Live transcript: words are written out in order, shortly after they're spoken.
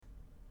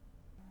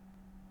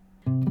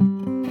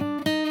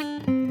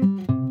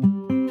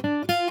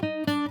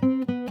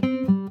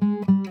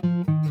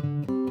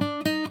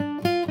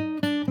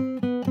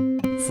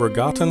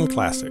Forgotten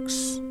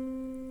Classics,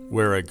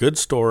 where a good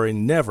story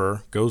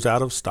never goes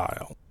out of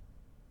style.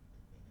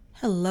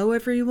 Hello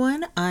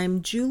everyone,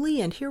 I'm Julie,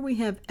 and here we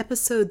have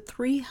episode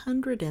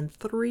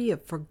 303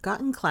 of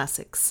Forgotten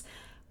Classics,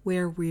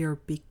 where we are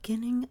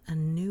beginning a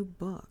new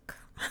book.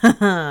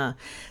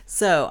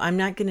 So I'm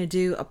not going to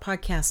do a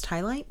podcast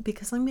highlight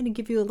because I'm going to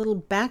give you a little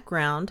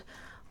background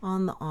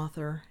on the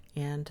author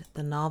and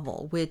the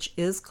novel, which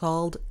is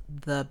called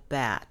The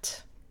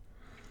Bat.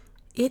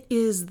 It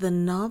is the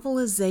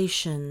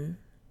novelization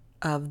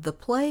of the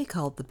play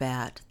called The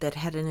Bat that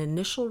had an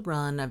initial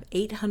run of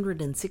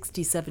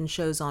 867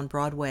 shows on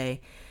Broadway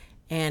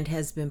and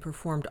has been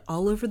performed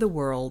all over the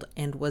world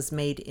and was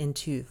made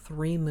into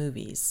 3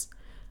 movies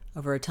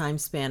over a time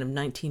span of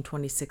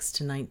 1926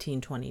 to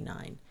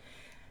 1929.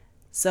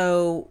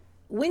 So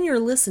when you're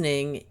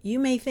listening, you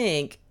may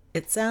think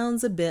it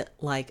sounds a bit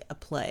like a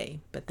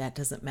play, but that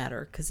doesn't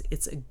matter because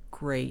it's a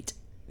great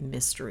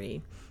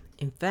mystery.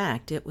 In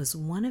fact, it was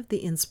one of the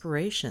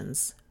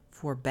inspirations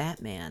for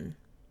Batman.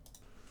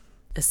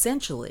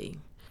 Essentially,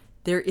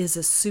 there is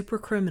a super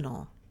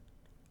criminal,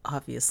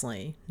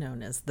 obviously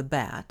known as the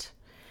Bat.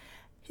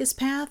 His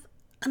path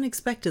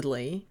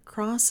unexpectedly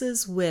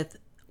crosses with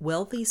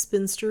wealthy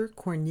spinster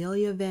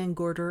Cornelia Van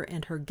Gorder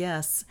and her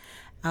guests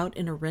out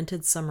in a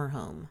rented summer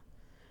home.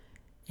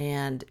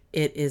 And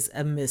it is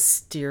a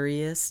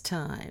mysterious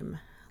time.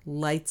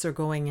 Lights are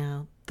going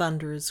out,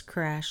 thunder is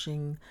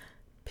crashing,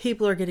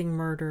 people are getting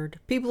murdered,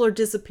 people are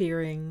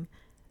disappearing.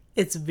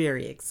 It's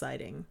very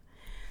exciting.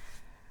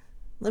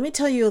 Let me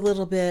tell you a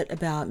little bit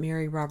about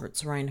Mary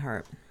Roberts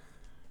Rinehart.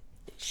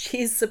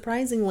 She's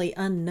surprisingly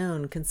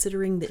unknown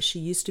considering that she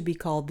used to be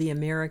called the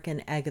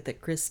American Agatha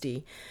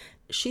Christie.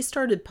 She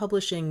started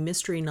publishing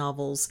mystery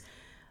novels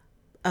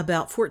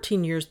about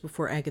 14 years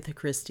before Agatha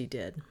Christie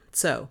did.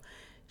 So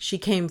she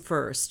came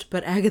first,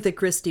 but Agatha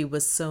Christie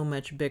was so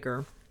much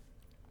bigger.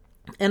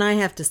 And I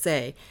have to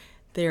say,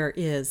 there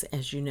is,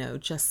 as you know,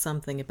 just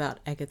something about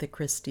Agatha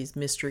Christie's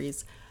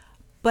mysteries.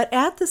 But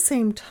at the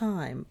same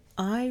time,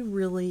 I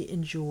really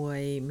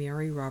enjoy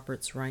Mary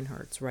Roberts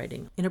Rinehart's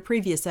writing. In a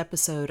previous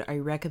episode, I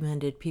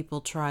recommended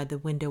people try The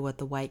Window at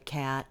the White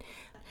Cat,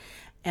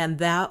 and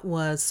that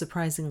was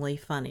surprisingly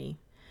funny.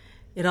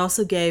 It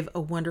also gave a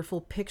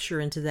wonderful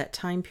picture into that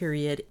time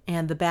period,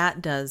 and The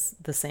Bat does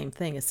the same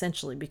thing,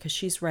 essentially, because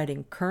she's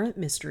writing current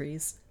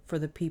mysteries for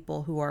the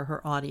people who are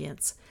her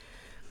audience.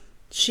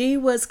 She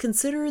was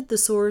considered the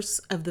source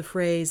of the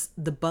phrase,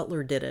 "the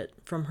butler did it,"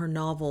 from her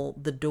novel,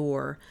 The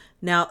Door.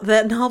 Now,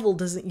 that novel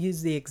doesn't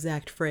use the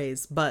exact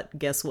phrase, but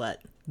guess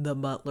what? The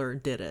butler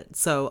did it.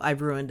 So I've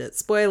ruined it.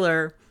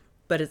 Spoiler,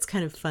 but it's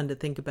kind of fun to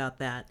think about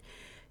that.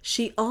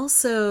 She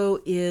also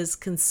is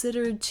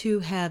considered to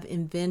have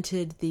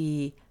invented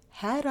the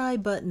Had I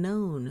But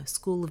Known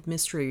school of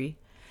mystery,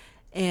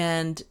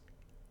 and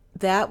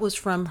that was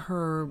from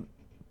her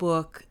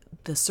book,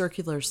 The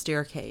Circular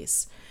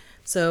Staircase.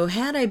 So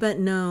Had I But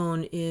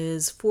Known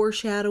is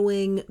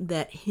foreshadowing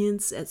that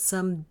hints at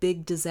some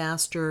big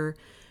disaster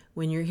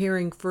when you're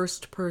hearing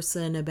first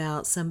person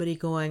about somebody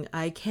going,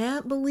 "I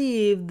can't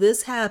believe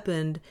this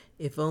happened,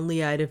 if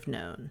only I'd have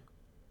known."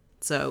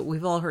 So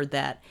we've all heard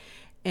that.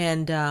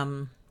 And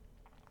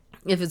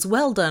if it's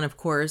well done, of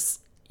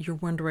course, you're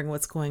wondering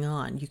what's going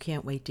on. You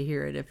can't wait to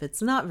hear it. If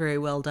it's not very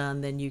well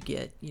done, then you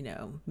get,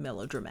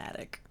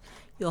 melodramatic.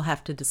 You'll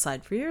have to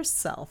decide for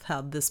yourself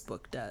how this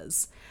book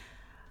does.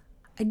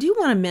 I do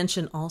want to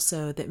mention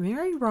also that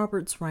Mary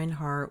Roberts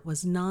Rinehart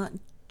was not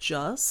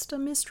just a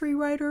mystery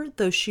writer,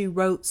 though she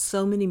wrote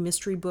so many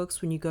mystery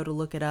books when you go to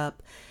look it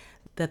up,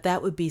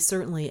 that would be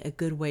certainly a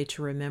good way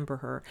to remember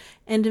her.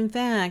 And in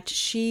fact,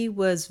 she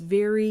was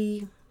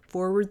very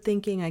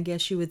forward-thinking, I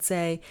guess you would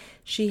say.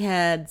 She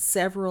had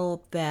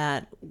several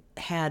that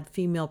had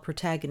female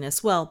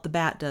protagonists. Well, The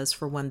Bat does,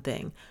 for one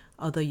thing,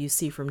 although you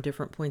see from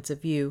different points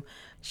of view.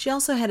 She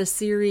also had a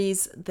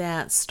series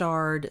that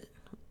starred,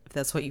 if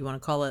that's what you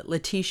want to call it,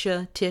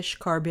 Letitia Tish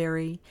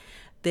Carberry.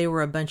 They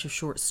were a bunch of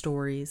short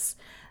stories.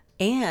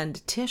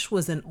 And Tish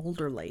was an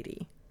older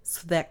lady,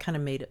 so that kind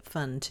of made it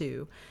fun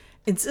too.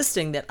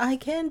 Insisting that I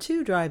can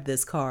too drive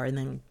this car, and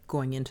then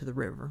going into the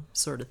river,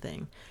 sort of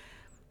thing.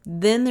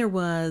 Then there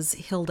was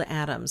Hilda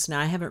Adams. Now,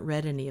 I haven't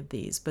read any of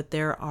these, but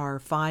there are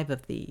 5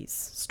 of these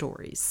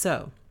stories.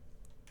 So,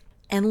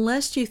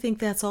 unless you think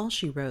that's all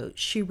she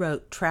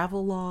wrote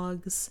travel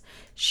logs.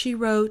 She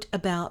wrote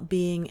about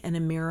being an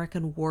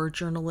American war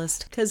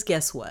journalist, because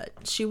guess what?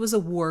 She was a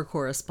war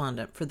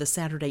correspondent for the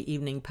Saturday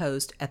Evening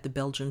Post at the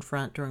Belgian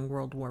front during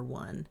World War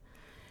I.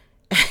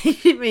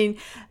 I mean,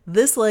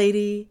 this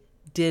lady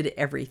did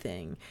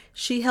everything.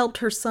 She helped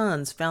her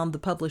sons found the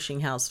publishing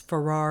house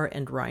Farrar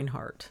and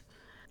Rinehart,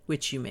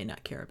 which you may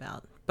not care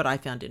about, but I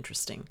found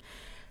interesting.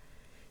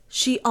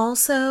 She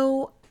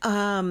also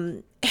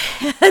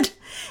had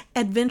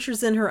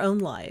adventures in her own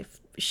life.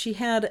 She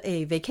had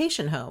a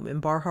vacation home in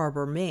Bar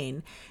Harbor,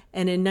 Maine,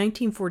 and in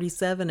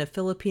 1947, a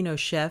Filipino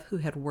chef who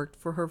had worked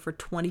for her for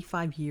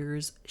 25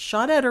 years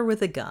shot at her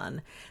with a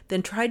gun,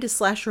 then tried to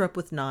slash her up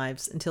with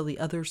knives until the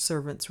other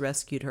servants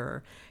rescued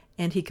her,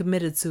 and he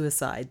committed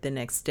suicide the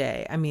next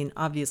day. I mean,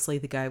 obviously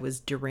the guy was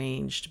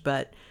deranged,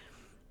 but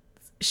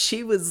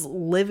she was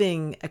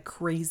living a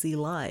crazy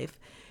life.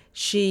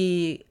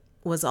 She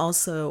was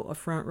also a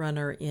front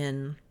runner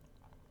in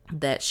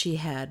that she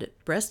had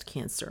breast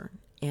cancer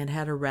and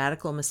had a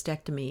radical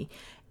mastectomy,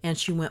 and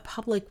she went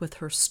public with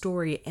her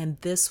story, and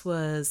this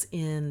was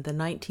in the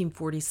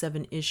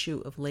 1947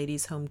 issue of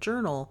Ladies' Home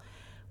Journal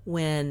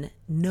when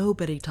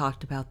nobody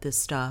talked about this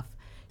stuff.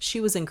 She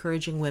was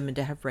encouraging women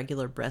to have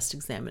regular breast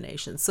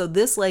examinations. So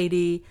this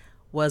lady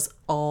was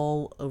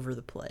all over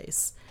the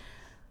place.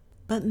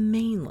 But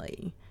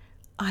mainly,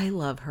 I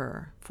love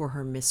her for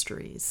her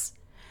mysteries.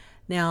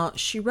 Now,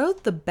 she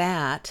wrote The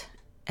Bat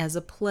as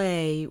a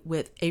play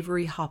with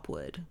Avery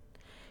Hopwood.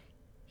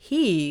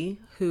 He,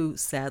 who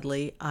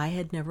sadly I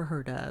had never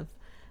heard of,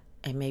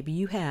 and maybe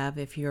you have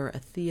if you're a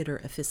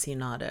theater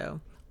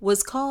aficionado,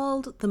 was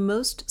called the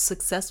most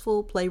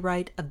successful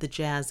playwright of the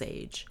Jazz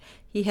Age.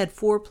 He had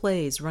 4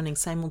 plays running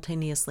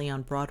simultaneously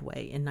on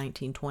Broadway in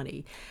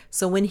 1920.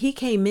 So when he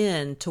came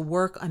in to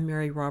work on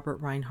Mary Robert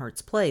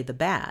Reinhardt's play, The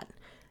Bat,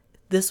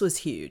 this was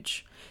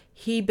huge.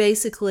 He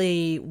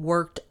basically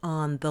worked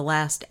on the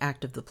last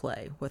act of the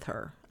play with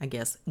her, I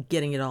guess,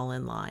 getting it all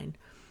in line.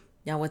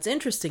 Now, what's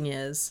interesting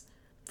is,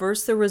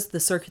 first there was The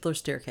Circular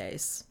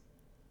Staircase.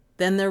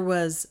 Then there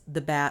was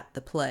The Bat,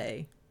 the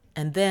play.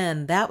 And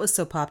then that was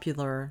so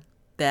popular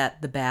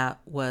that The Bat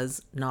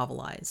was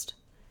novelized.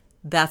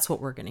 That's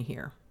what we're going to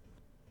hear.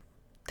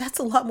 That's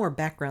a lot more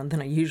background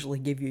than I usually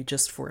give you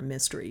just for a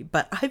mystery,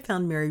 but I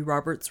found Mary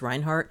Roberts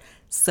Reinhardt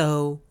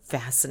so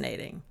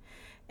fascinating.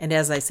 And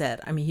as I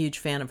said, I'm a huge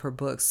fan of her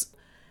books.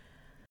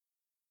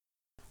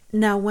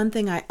 Now, one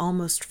thing I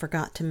almost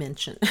forgot to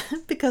mention,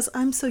 because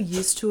I'm so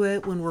used to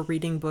it when we're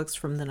reading books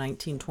from the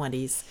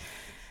 1920s,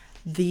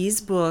 these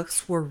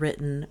books were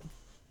written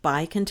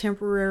by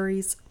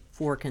contemporaries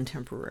for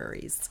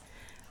contemporaries.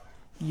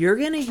 You're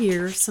going to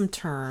hear some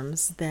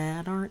terms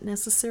that aren't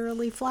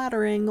necessarily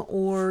flattering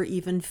or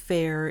even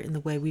fair in the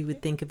way we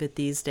would think of it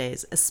these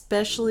days,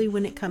 especially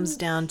when it comes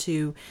down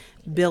to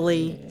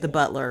Billy the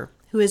butler,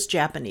 who is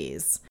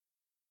Japanese.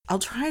 I'll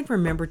try and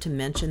remember to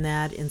mention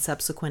that in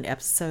subsequent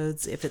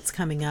episodes if it's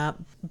coming up,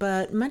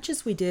 but much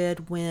as we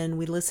did when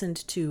we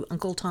listened to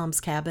Uncle Tom's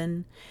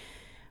Cabin,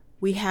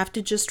 we have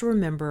to just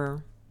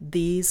remember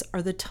these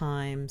are the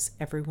times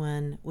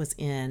everyone was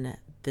in.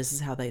 This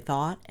is how they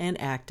thought and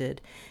acted.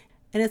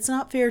 And it's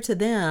not fair to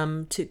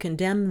them to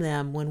condemn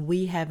them when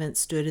we haven't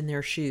stood in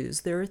their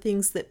shoes. There are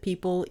things that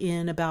people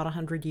in about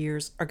 100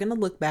 years are going to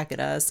look back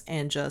at us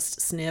and just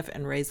sniff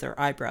and raise their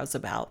eyebrows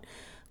about.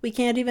 We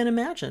can't even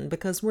imagine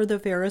because we're the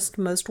fairest,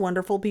 most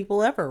wonderful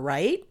people ever,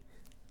 right?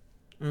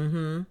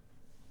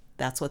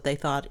 That's what they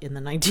thought in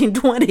the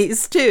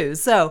 1920s too.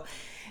 So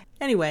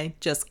anyway,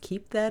 just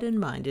keep that in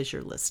mind as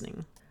you're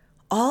listening.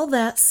 All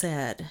that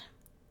said,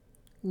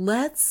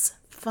 let's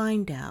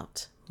find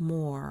out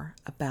more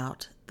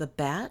about The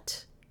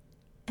Bat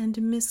and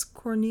Miss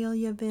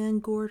Cornelia Van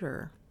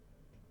Gorder.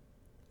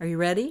 Are you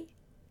ready?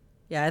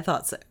 Yeah, I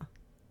thought so.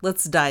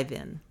 Let's dive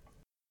in.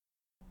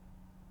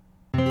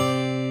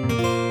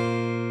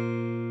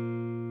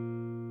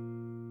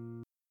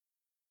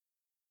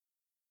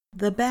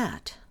 The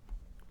Bat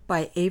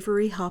by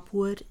Avery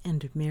Hopwood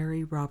and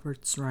Mary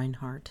Roberts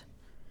Reinhardt.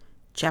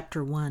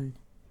 Chapter 1.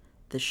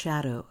 The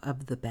Shadow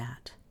of the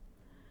Bat.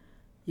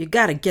 "You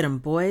gotta get 'em,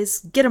 boys.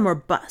 Get 'em or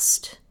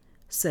bust,"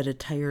 said a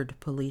tired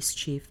police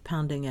chief,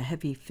 pounding a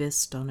heavy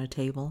fist on a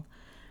table.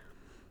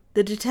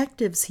 The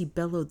detectives he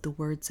bellowed the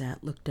words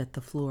at looked at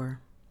the floor.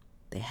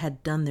 They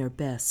had done their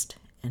best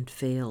and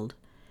failed.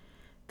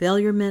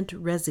 Failure meant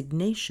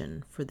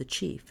resignation for the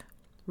chief.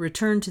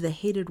 Return to the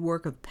hated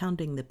work of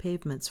pounding the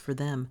pavements for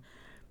them.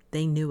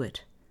 They knew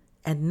it,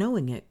 and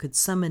knowing it could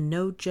summon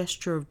no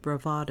gesture of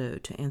bravado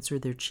to answer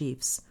their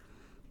chiefs.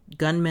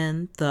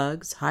 Gunmen,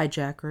 thugs,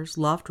 hijackers,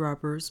 loft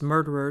robbers,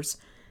 murderers,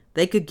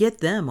 they could get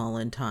them all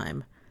in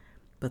time,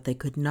 but they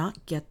could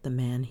not get the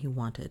man he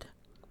wanted.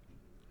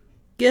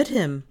 "Get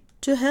him!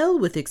 To hell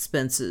with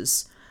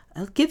expenses!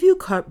 I'll give you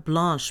carte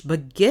blanche,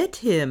 but get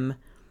him!"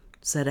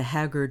 said a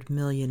haggard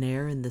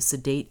millionaire in the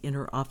sedate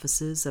inner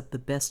offices of the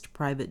best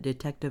private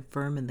detective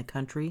firm in the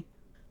country.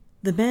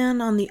 The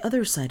man on the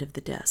other side of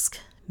the desk,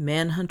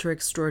 manhunter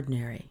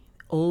extraordinary,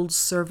 old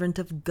servant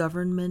of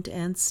government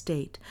and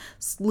state,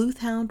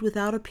 sleuth-hound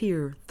without a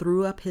peer,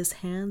 threw up his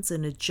hands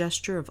in a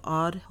gesture of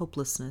odd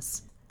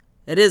hopelessness.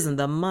 "It isn't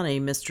the money,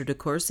 Mr. De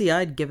Courcy.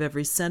 I'd give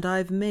every cent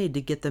I've made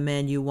to get the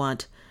man you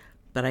want,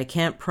 but I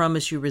can't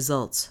promise you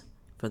results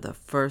for the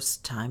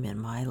first time in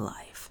my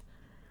life."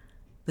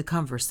 The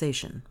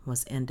conversation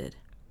was ended.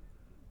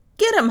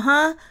 "Get him,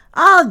 huh?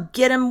 I'll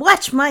get him.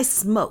 Watch my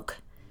smoke."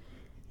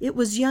 It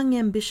was young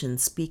Ambition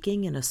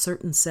speaking in a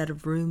certain set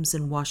of rooms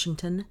in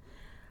Washington.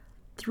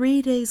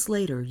 3 days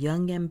later,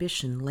 young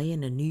Ambition lay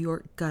in a New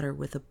York gutter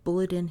with a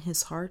bullet in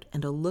his heart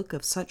and a look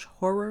of such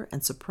horror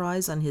and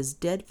surprise on his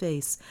dead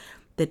face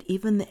that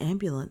even the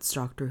ambulance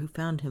doctor who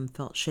found him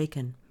felt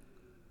shaken.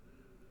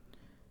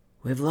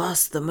 "We've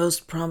lost the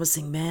most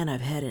promising man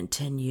I've had in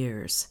 10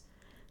 years,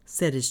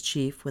 said his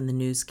chief when the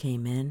news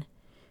came in.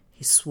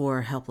 He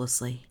swore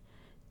helplessly.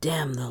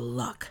 Damn the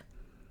luck.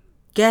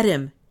 Get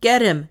him!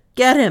 Get him!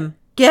 Get him!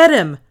 Get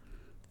him!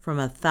 From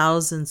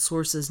 1,000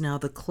 sources now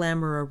the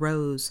clamor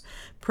arose,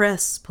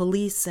 press,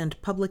 police,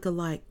 and public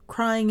alike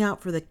crying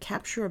out for the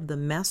capture of the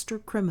master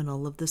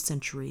criminal of the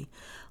century,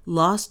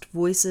 lost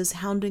voices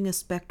hounding a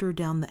specter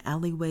down the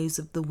alleyways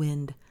of the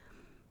wind.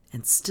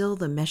 And still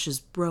the meshes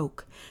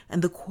broke,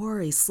 and the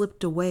quarry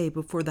slipped away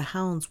before the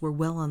hounds were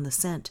well on the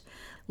scent,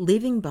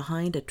 leaving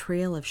behind a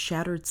trail of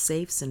shattered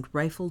safes and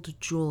rifled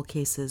jewel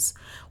cases,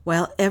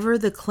 while ever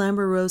the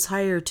clamor rose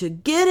higher to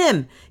 "Get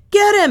him!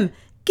 Get him!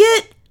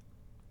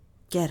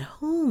 Get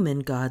whom, in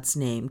God's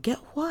name? Get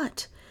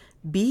what?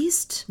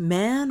 Beast,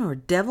 man, or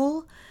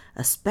devil?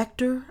 A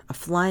specter, a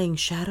flying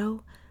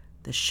shadow?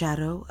 The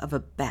shadow of a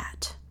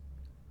bat.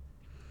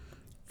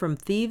 From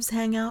thieves'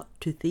 hangout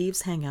to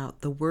thieves'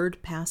 hangout, the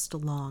word passed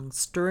along,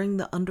 stirring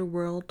the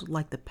underworld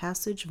like the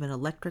passage of an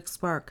electric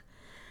spark.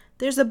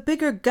 There's a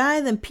bigger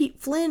guy than Pete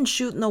Flynn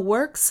shooting the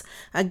works,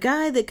 a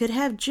guy that could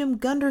have Jim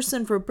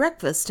Gunderson for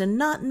breakfast and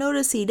not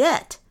notice he'd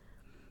et.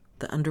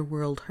 The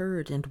underworld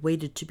heard and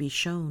waited to be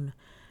shown.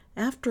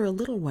 After a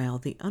little while,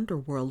 the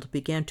underworld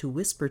began to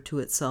whisper to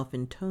itself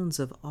in tones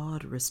of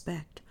awed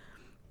respect.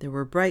 There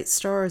were bright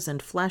stars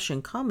and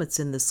flashing comets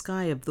in the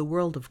sky of the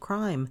world of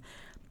crime,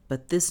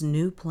 but this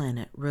new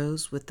planet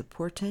rose with the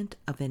portent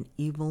of an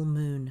evil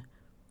moon.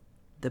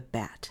 The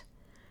Bat.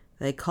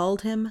 They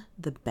called him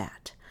the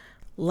Bat.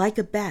 Like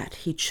a bat,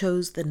 he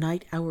chose the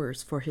night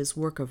hours for his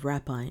work of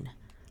rapine.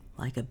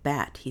 Like a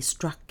bat, he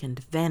struck and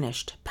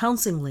vanished,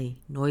 pouncingly,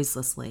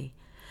 noiselessly.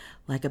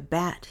 Like a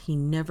bat, he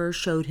never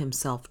showed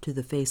himself to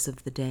the face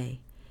of the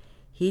day.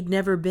 He'd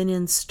never been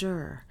in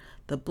stir.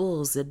 The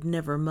bulls had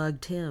never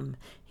mugged him.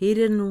 He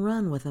didn't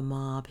run with a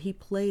mob. He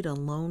played a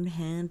lone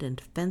hand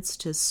and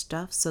fenced his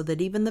stuff so that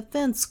even the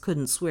fence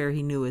couldn't swear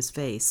he knew his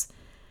face.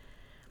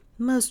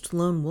 Most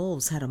lone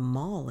wolves had a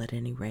maul, at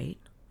any rate.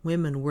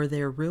 Women were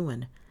their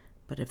ruin.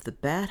 But if the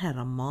Bat had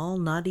a maul,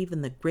 not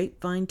even the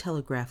Grapevine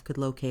Telegraph could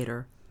locate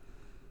her.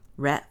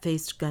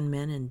 Rat-faced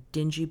gunmen in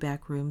dingy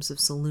back rooms of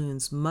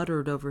saloons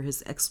muttered over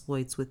his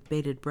exploits with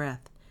bated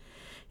breath.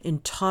 In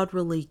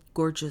tawdrily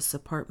gorgeous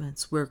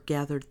apartments where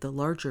gathered the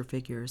larger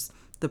figures,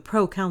 the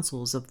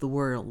proconsuls of the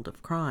world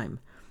of crime,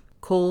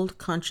 cold,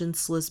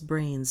 conscienceless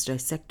brains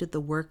dissected the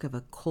work of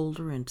a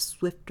colder and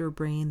swifter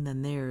brain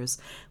than theirs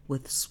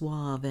with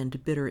suave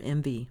and bitter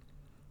envy.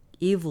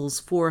 Evil's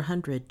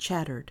 400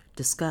 chattered,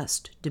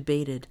 discussed,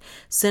 debated,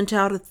 sent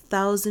out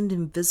 1,000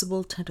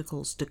 invisible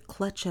tentacles to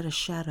clutch at a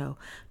shadow,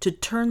 to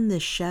turn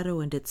this shadow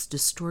and its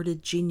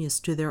distorted genius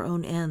to their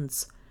own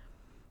ends.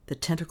 The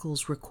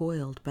tentacles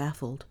recoiled,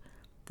 baffled.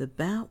 The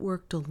Bat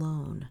worked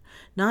alone.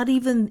 Not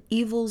even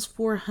Evil's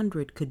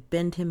 400 could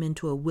bend him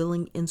into a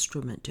willing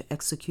instrument to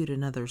execute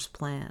another's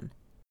plan.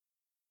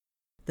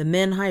 The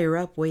men higher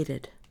up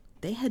waited.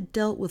 They had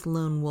dealt with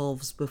lone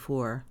wolves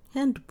before,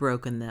 and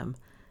broken them.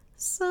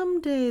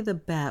 Someday the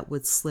Bat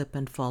would slip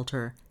and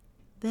falter.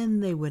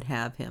 Then they would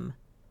have him.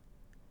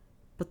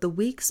 But the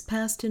weeks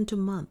passed into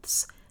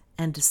months,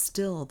 and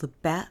still the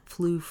Bat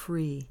flew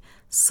free,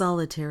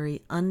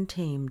 solitary,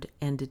 untamed,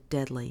 and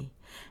deadly.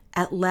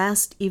 At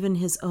last even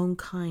his own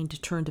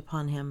kind turned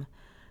upon him.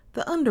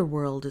 The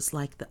underworld is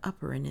like the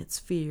upper in its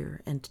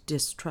fear and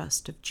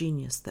distrust of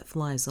genius that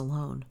flies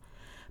alone.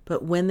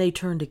 But when they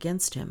turned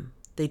against him,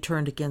 they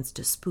turned against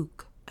a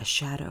spook, a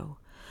shadow.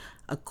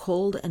 A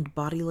cold and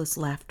bodiless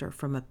laughter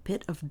from a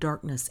pit of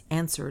darkness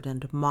answered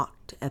and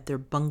mocked at their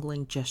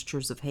bungling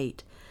gestures of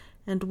hate,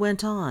 and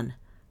went on,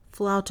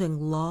 flouting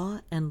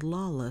law and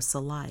lawless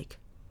alike.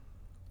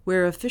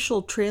 Where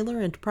official trailer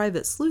and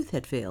private sleuth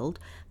had failed,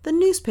 the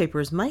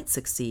newspapers might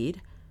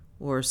succeed,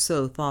 or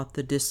so thought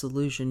the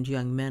disillusioned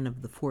young men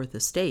of the Fourth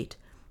Estate,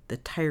 the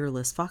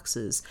tireless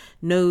foxes,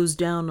 nose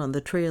down on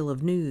the trail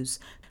of news,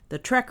 the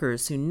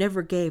trekkers who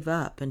never gave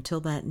up until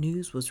that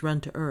news was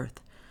run to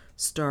earth.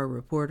 Star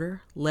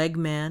reporter, leg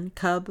man,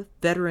 cub,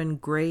 veteran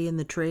gray in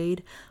the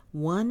trade,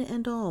 one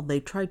and all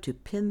they tried to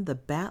pin the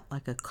Bat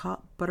like a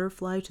caught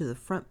butterfly to the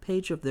front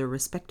page of their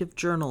respective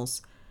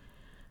journals.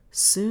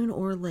 Soon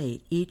or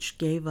late, each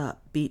gave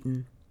up,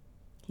 beaten.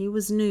 He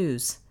was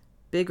news,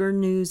 bigger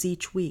news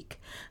each week.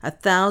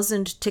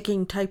 1,000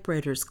 ticking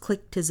typewriters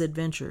clicked his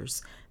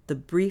adventures. The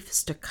brief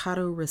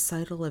staccato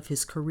recital of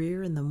his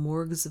career in the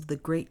morgues of the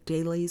great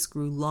dailies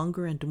grew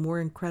longer and more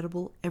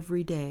incredible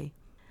every day.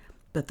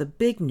 But the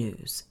big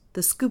news,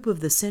 the scoop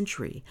of the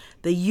century,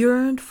 the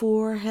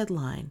yearned-for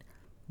headline,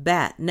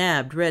 Bat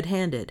nabbed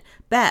red-handed,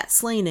 Bat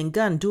slain in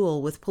gun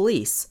duel with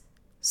police,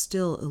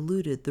 still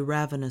eluded the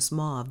ravenous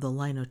maw of the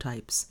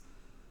linotypes.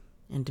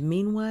 And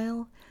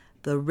meanwhile,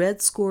 the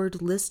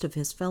red-scored list of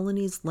his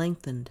felonies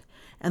lengthened,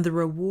 and the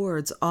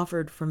rewards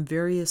offered from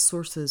various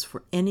sources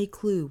for any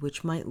clue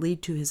which might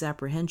lead to his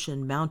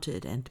apprehension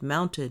mounted and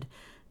mounted,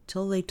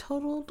 till they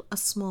totaled a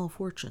small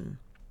fortune.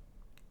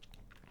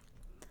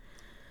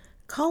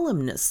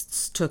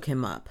 Columnists took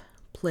him up,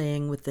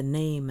 playing with the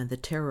name and the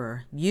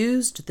terror,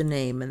 used the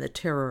name and the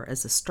terror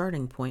as a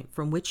starting point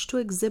from which to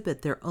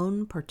exhibit their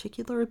own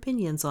particular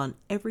opinions on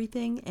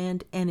everything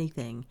and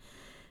anything.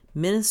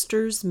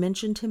 Ministers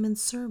mentioned him in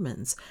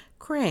sermons.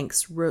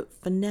 Cranks wrote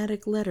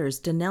fanatic letters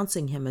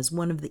denouncing him as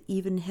one of the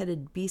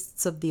even-headed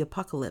beasts of the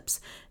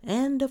apocalypse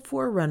and a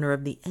forerunner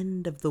of the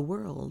end of the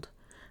world.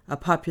 A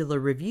popular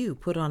review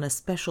put on a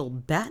special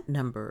bat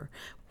number,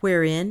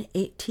 wherein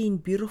 18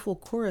 beautiful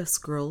chorus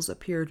girls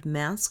appeared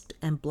masked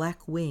and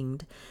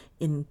black-winged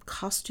in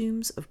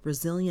costumes of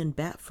Brazilian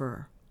bat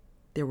fur.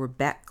 There were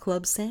Bat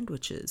Club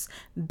sandwiches,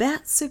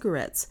 bat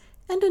cigarettes,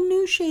 and a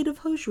new shade of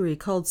hosiery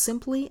called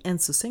simply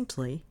and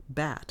succinctly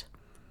Bat.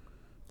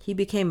 He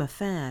became a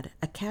fad,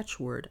 a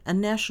catchword, a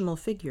national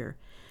figure,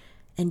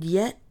 and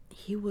yet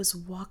he was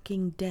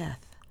walking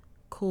death,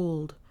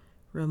 cold,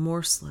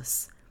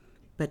 remorseless.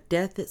 But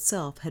death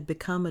itself had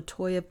become a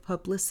toy of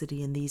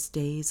publicity in these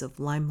days of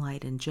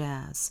limelight and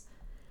jazz.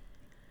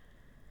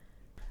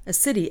 A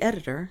city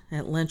editor,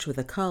 at lunch with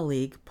a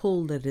colleague,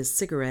 pulled at his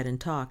cigarette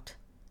and talked.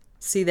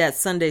 "See that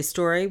Sunday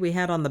story we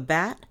had on the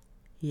Bat?"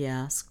 he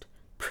asked.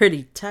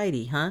 "Pretty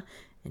tidy, huh?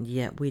 And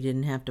yet we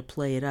didn't have to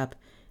play it up.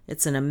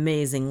 It's an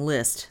amazing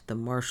list. The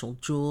Marshall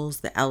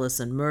jewels, the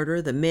Allison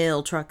murder, the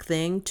mail truck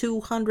thing,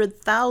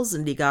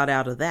 200,000 he got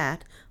out of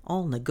that,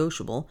 all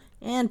negotiable,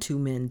 and 2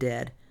 men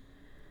dead.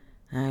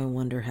 I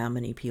wonder how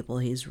many people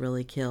he's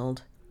really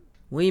killed.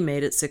 We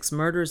made it 6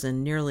 murders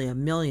and nearly $1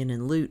 million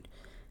in loot.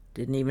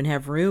 Didn't even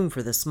have room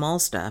for the small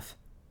stuff.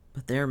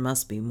 But there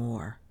must be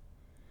more."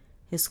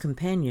 His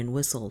companion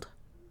whistled.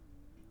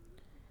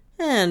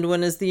 "And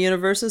when is the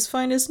universe's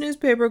finest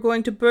newspaper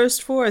going to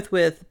burst forth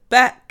with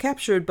 'Bat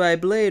captured by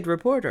Blade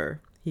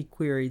reporter'?" he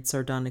queried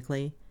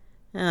sardonically.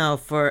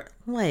 "Oh,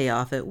 lay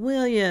off it,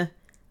 will you?"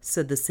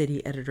 said the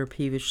city editor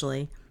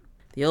peevishly.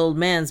 "The old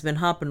man's been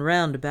hopping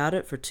round about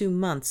it for 2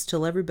 months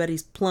till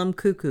everybody's plumb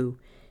cuckoo.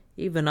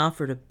 Even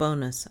offered a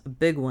bonus, a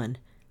big one,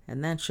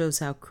 and that shows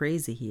how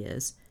crazy he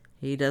is.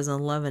 He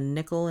doesn't love a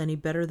nickel any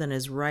better than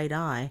his right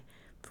eye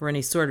for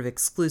any sort of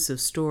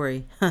exclusive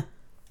story. Huh,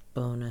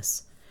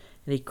 bonus."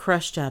 And he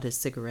crushed out his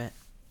cigarette.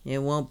 "It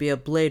won't be a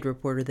Blade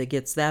reporter that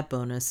gets that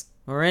bonus,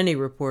 or any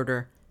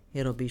reporter.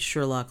 It'll be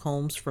Sherlock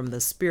Holmes from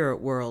the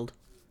spirit world."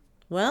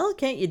 "Well,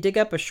 can't you dig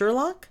up a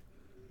Sherlock?"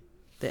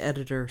 The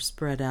editor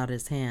spread out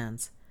his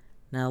hands.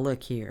 "Now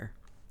look here,"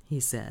 he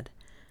said.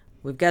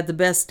 "We've got the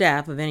best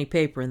staff of any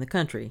paper in the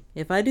country,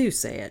 if I do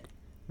say it.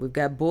 We've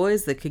got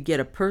boys that could get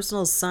a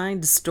personal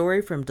signed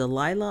story from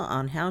Delilah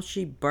on how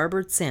she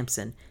barbered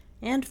Samson,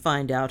 and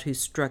find out who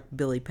struck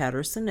Billy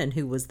Patterson and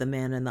who was the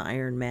man in the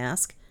iron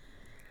mask.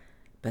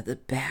 But the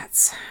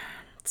Bats,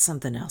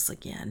 something else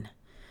again.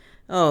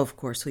 Oh, of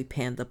course we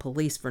panned the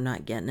police for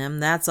not getting them.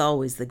 That's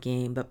always the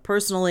game. But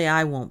personally,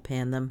 I won't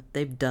pan them.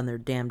 They've done their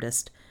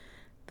damnedest.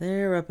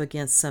 They're up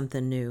against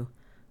something new.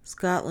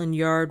 Scotland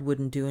Yard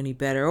wouldn't do any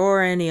better,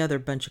 or any other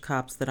bunch of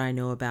cops that I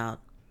know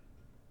about."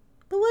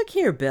 "But look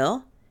here,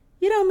 Bill.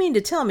 You don't mean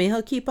to tell me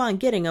he'll keep on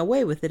getting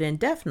away with it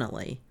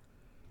indefinitely?"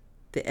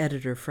 The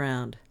editor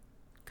frowned.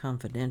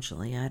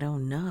 "Confidentially, I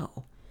don't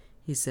know,"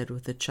 he said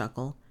with a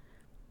chuckle.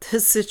 "The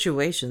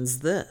situation's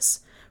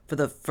this. For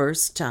the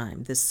first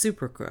time, the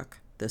super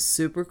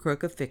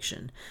crook of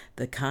fiction,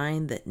 the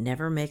kind that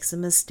never makes a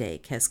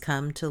mistake, has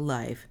come to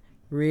life.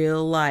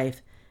 Real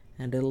life.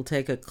 And it'll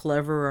take a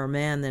cleverer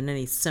man than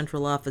any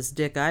Central Office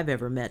dick I've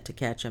ever met to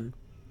catch him."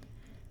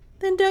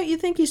 "Then don't you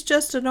think he's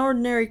just an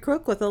ordinary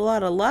crook with a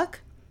lot of luck?"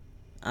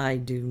 "I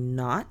do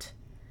not."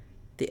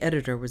 The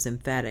editor was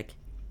emphatic.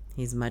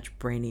 "He's much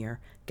brainier.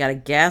 Got a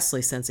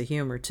ghastly sense of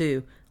humor,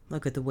 too.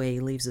 Look at the way he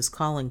leaves his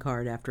calling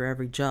card after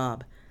every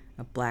job.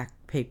 A black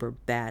paper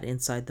bat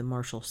inside the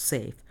Marshall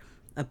safe.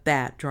 A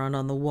bat drawn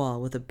on the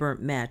wall with a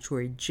burnt match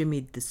where he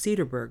jimmied the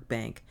Cedarburg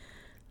Bank.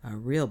 A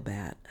real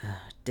bat,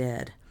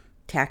 dead,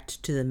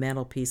 tacked to the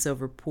mantelpiece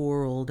over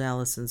poor old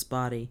Allison's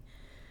body.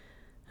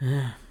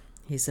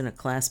 He's in a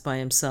class by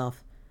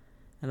himself,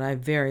 and I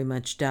very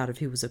much doubt if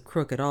he was a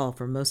crook at all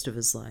for most of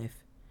his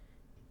life."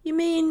 "You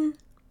mean—"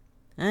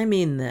 "I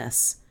mean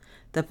this.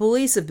 The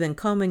police have been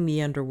combing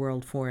the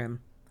underworld for him.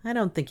 I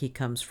don't think he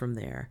comes from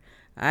there.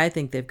 I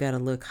think they've got to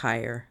look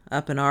higher,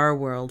 up in our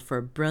world, for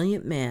a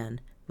brilliant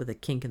man with a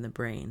kink in the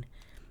brain.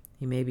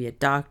 He may be a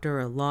doctor,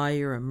 a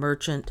lawyer, a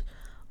merchant,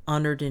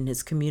 honored in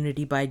his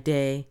community by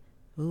day.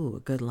 Ooh, a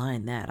good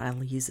line that.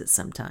 I'll use it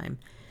sometime.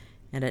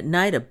 And at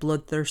night, a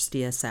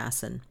bloodthirsty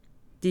assassin.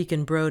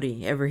 Deacon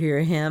Brodie, ever hear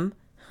of him?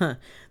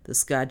 The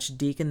Scotch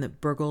deacon that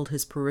burgled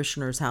his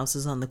parishioners'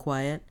 houses on the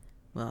quiet?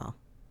 Well,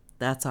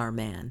 that's our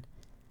man."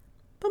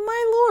 "But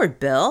my lord,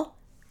 Bill."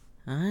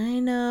 "I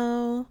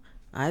know.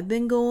 I've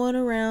been going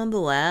around the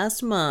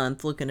last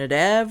month looking at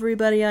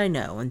everybody I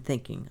know and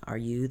thinking, are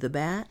you the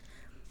Bat?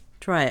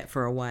 Try it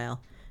for a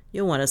while.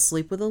 You'll want to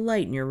sleep with a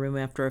light in your room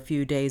after a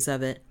few days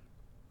of it.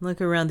 Look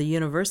around the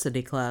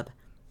University Club.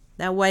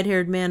 That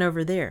white-haired man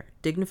over there,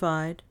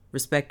 dignified,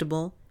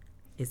 respectable.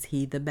 Is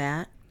he the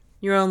Bat?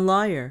 Your own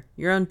lawyer,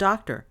 your own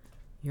doctor,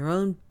 your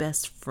own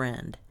best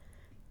friend.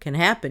 Can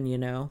happen, you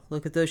know.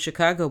 Look at those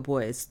Chicago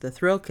boys, the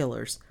thrill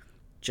killers.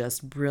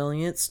 Just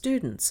brilliant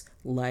students,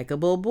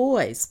 likable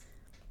boys,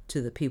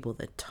 to the people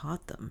that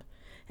taught them,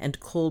 and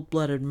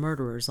cold-blooded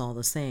murderers all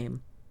the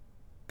same.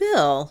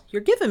 Bill,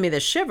 you're giving me the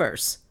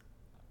shivers.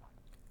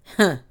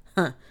 Huh,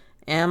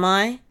 am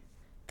I?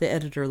 The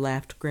editor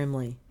laughed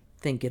grimly.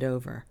 Think it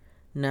over.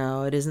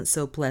 No, it isn't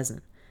so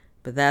pleasant,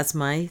 but that's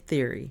my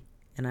theory,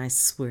 and I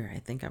swear I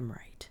think I'm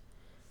right.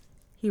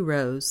 He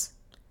rose.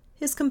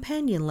 His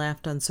companion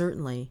laughed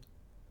uncertainly.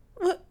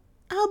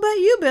 How about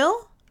you,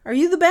 Bill? Are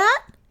you the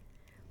bat?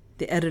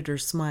 The editor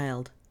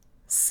smiled.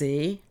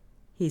 See,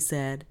 he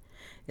said.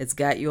 It's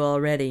got you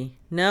already.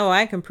 No,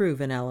 I can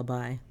prove an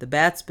alibi. The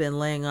bat's been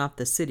laying off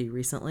the city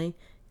recently,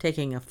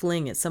 taking a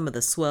fling at some of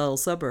the swell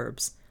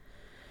suburbs.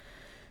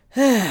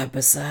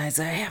 Besides,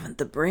 I haven't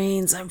the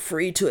brains. I'm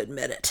free to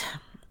admit it.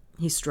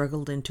 He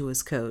struggled into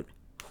his coat.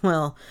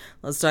 Well,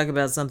 let's talk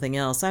about something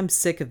else. I'm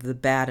sick of the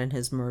bat and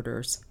his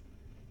murders.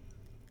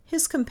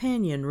 His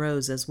companion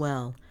rose as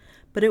well,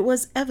 but it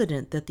was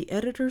evident that the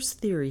editor's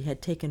theory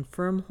had taken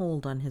firm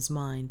hold on his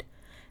mind.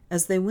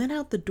 As they went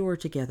out the door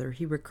together,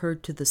 he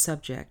recurred to the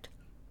subject.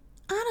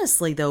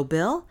 Honestly, though,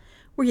 Bill,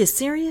 were you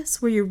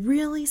serious? Were you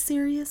really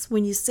serious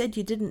when you said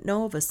you didn't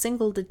know of a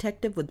single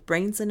detective with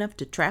brains enough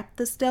to trap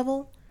this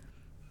devil?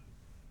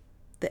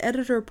 The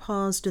editor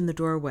paused in the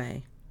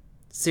doorway.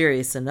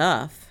 Serious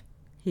enough,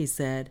 he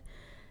said,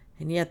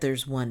 and yet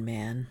there's one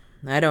man.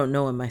 I don't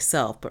know him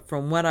myself, but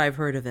from what I've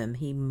heard of him,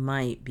 he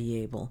might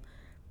be able.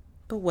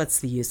 But what's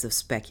the use of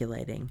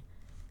speculating?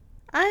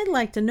 I'd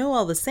like to know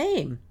all the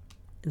same,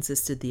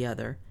 insisted the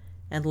other,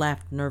 and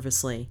laughed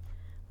nervously.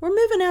 We're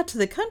moving out to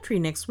the country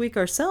next week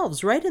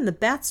ourselves, right in the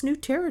bat's new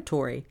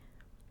territory.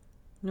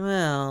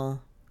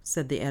 Well,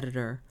 said the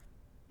editor,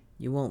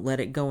 you won't let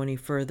it go any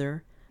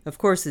further? Of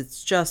course,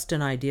 it's just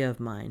an idea of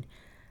mine.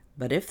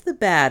 But if the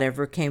bat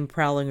ever came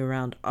prowling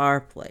around our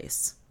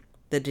place,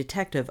 the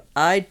detective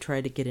I'd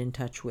try to get in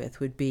touch with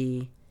would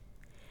be...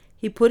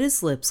 He put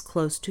his lips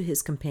close to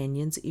his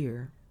companion's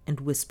ear and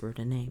whispered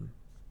a name.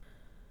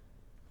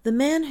 The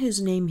man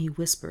whose name he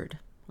whispered,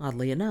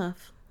 oddly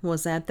enough,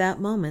 was at that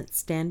moment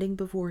standing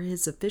before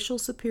his official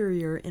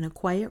superior in a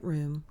quiet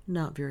room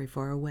not very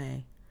far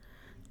away.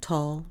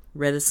 Tall,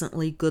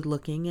 reticently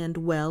good-looking, and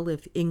well,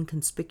 if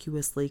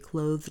inconspicuously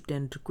clothed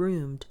and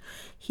groomed,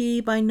 he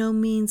by no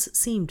means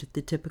seemed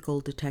the typical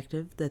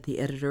detective that the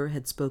editor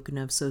had spoken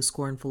of so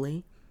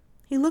scornfully.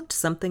 He looked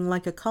something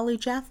like a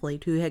college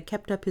athlete who had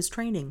kept up his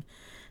training,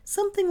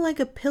 something like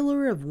a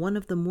pillar of one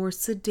of the more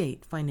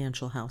sedate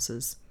financial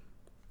houses.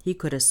 He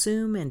could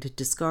assume and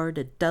discard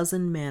a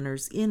dozen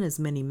manners in as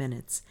many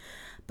minutes,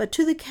 but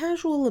to the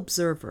casual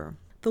observer,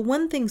 the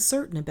one thing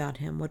certain about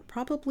him would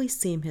probably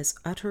seem his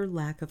utter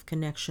lack of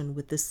connection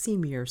with the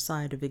seamier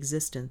side of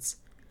existence.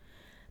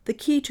 The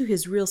key to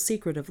his real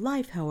secret of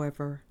life,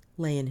 however,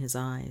 lay in his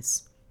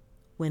eyes.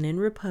 When in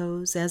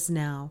repose, as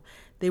now,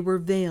 they were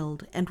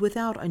veiled and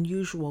without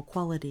unusual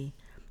quality,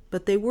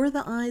 but they were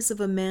the eyes of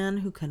a man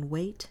who can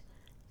wait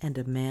and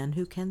a man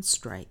who can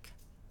strike.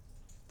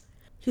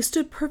 He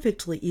stood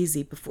perfectly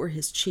easy before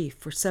his chief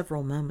for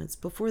several moments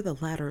before the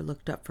latter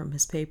looked up from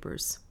his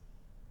papers.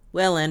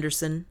 Well,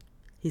 Anderson,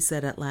 he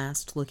said at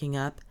last, looking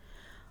up,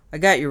 I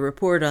got your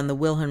report on the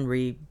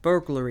Wilhenry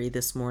burglary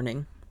this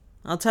morning.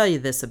 I'll tell you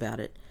this about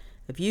it.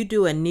 If you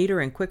do a neater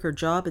and quicker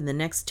job in the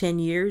next 10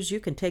 years, you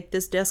can take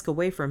this desk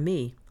away from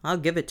me. I'll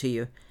give it to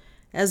you.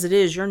 As it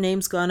is, your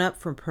name's gone up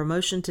for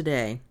promotion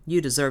today. You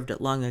deserved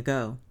it long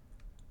ago.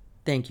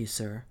 Thank you,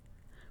 sir,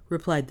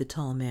 replied the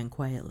tall man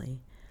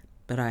quietly.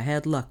 But I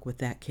had luck with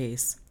that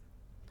case.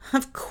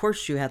 Of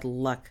course you had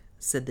luck,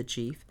 said the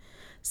chief.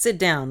 Sit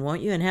down,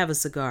 won't you, and have a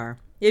cigar.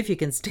 If you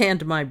can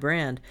stand my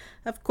brand.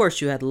 Of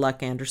course you had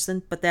luck,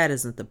 Anderson, but that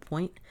isn't the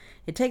point.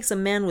 It takes a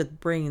man with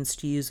brains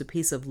to use a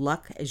piece of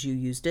luck as you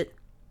used it.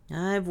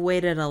 I've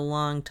waited a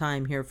long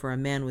time here for a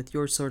man with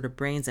your sort of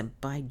brains, and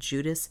by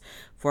Judas,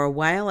 for a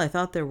while I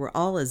thought they were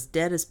all as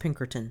dead as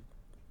Pinkerton.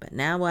 But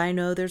now I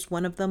know there's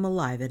one of them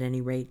alive at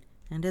any rate,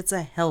 and it's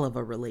a hell of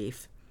a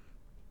relief.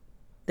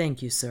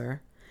 Thank you,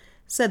 sir,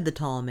 said the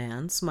tall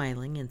man,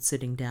 smiling and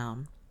sitting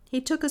down.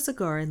 He took a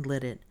cigar and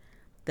lit it.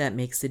 That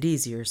makes it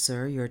easier,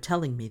 sir, your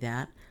telling me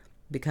that,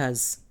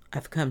 because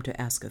I've come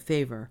to ask a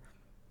favor.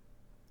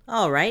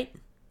 All right,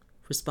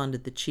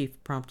 responded the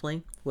chief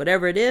promptly.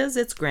 Whatever it is,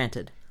 it's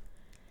granted.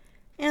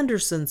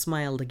 Anderson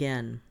smiled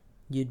again.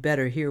 You'd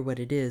better hear what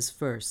it is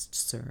first,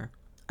 sir.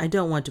 I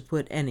don't want to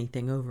put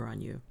anything over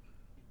on you.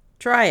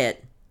 Try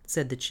it,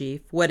 said the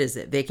chief. What is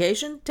it,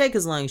 vacation? Take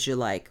as long as you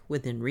like,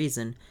 within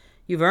reason.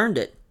 You've earned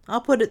it.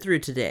 I'll put it through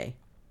today.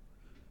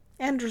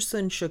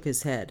 Anderson shook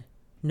his head.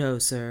 No,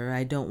 sir,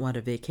 I don't want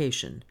a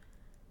vacation.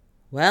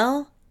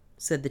 Well,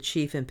 said the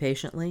chief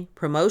impatiently,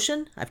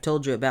 promotion? I've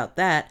told you about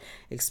that.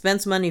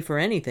 Expense money for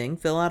anything.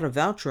 Fill out a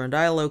voucher and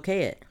I'll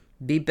okay it.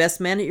 Be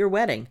best man at your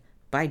wedding.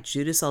 By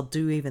Judas, I'll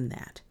do even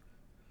that.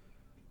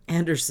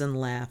 Anderson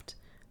laughed.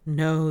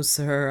 No,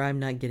 sir, I'm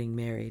not getting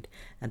married,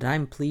 and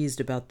I'm pleased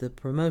about the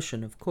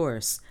promotion, of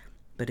course,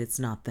 but it's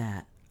not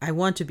that. I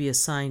want to be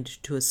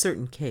assigned to a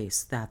certain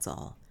case, that's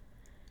all.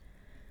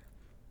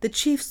 The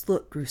chief's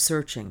look grew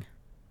searching.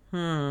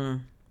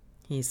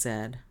 He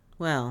said.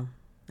 Well,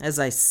 as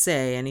I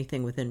say,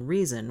 anything within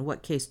reason.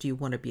 What case do you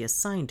want to be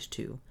assigned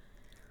to?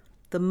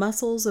 The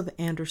muscles of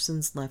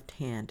Anderson's left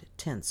hand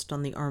tensed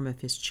on the arm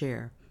of his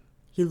chair.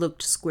 He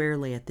looked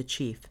squarely at the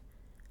chief.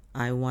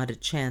 I want a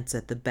chance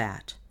at the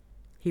bat,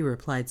 he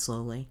replied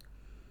slowly.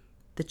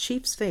 The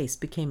chief's face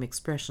became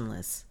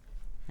expressionless.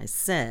 I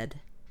said,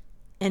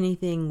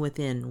 anything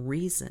within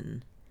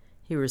reason,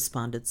 he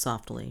responded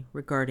softly,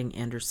 regarding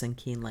Anderson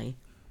keenly.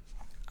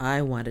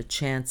 I want a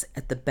chance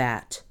at the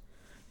bat,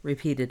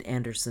 repeated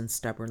Anderson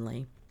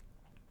stubbornly.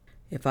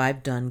 If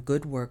I've done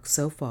good work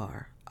so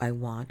far, I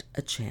want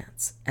a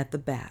chance at the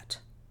bat.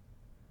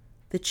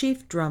 The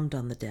chief drummed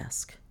on the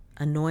desk.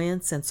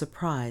 Annoyance and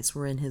surprise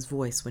were in his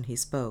voice when he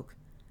spoke.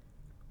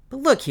 But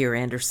look here,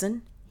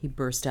 Anderson, he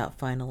burst out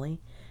finally.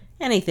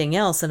 Anything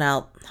else and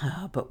I'll...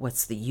 but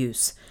what's the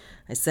use?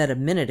 I said a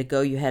minute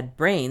ago you had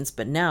brains,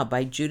 but now,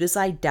 by Judas,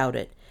 I doubt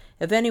it.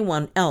 If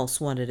anyone else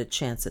wanted a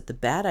chance at the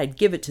bat, I'd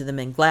give it to them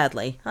and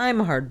gladly. I'm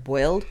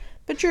hard-boiled,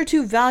 but you're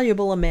too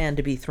valuable a man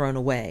to be thrown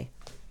away.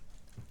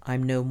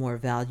 I'm no more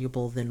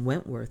valuable than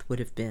Wentworth would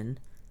have been.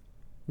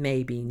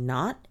 Maybe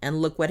not,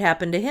 and look what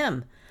happened to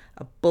him.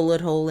 A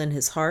bullet hole in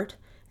his heart,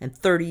 and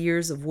 30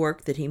 years of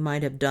work that he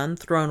might have done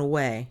thrown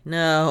away.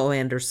 No,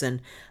 Anderson,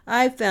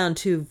 I've found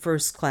 2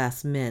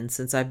 first-class men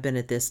since I've been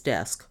at this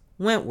desk.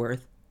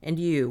 Wentworth and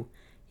you.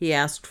 He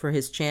asked for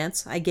his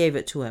chance. I gave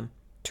it to him.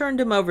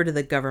 Turned him over to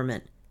the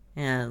government.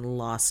 And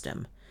lost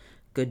him.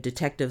 Good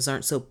detectives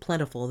aren't so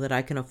plentiful that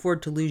I can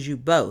afford to lose you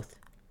both.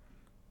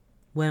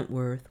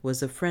 Wentworth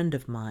was a friend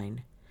of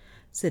mine,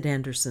 said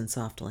Anderson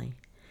softly.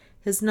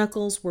 His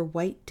knuckles were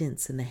white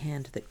dints in the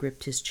hand that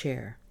gripped his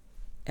chair.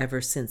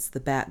 Ever since the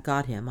bat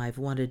got him, I've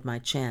wanted my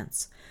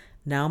chance.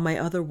 Now my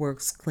other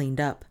work's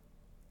cleaned up,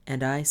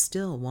 and I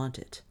still want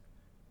it.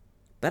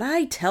 But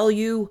I tell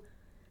you,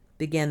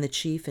 began the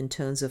chief in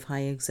tones of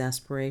high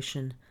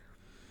exasperation.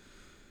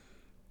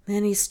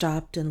 Then he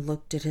stopped and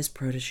looked at his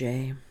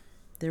protege.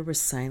 There was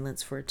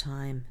silence for a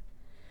time.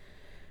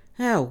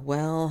 Oh,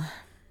 well,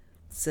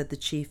 said the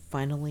chief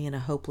finally in a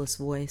hopeless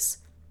voice.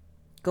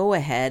 Go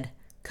ahead.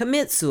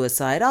 Commit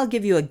suicide. I'll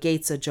give you a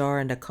Gates ajar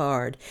and a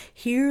card.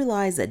 Here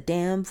lies a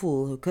damn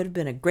fool who could have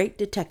been a great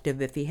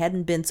detective if he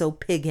hadn't been so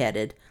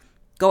pig-headed.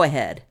 Go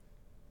ahead.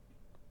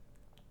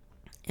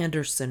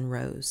 Anderson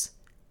rose.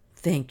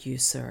 Thank you,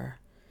 sir,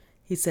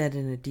 he said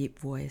in a deep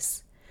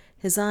voice.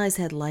 His eyes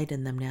had light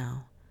in them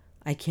now.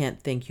 I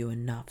can't thank you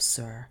enough,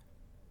 sir.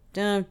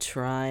 Don't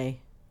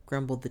try,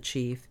 grumbled the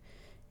chief.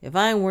 If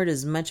I weren't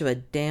as much of a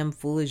damn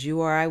fool as you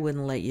are, I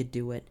wouldn't let you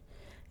do it.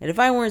 And if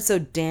I weren't so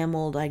damn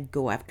old, I'd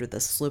go after the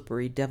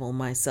slippery devil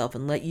myself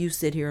and let you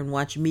sit here and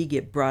watch me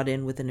get brought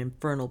in with an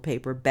infernal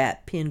paper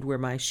bat pinned where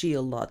my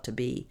shield ought to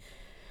be.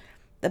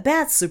 The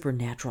bat's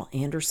supernatural,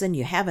 Anderson.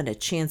 You haven't a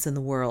chance in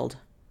the world.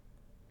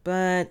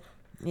 But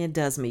it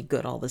does me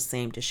good all the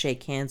same to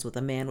shake hands with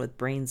a man with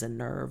brains and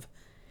nerve.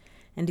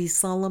 And he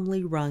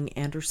solemnly wrung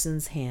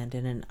Anderson's hand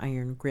in an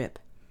iron grip.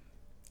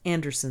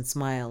 Anderson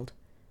smiled.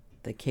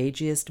 The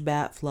cagiest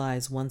bat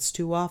flies once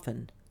too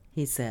often,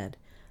 he said.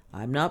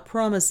 I'm not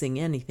promising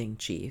anything,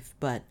 Chief,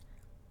 but...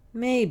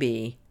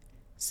 Maybe,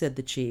 said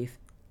the chief.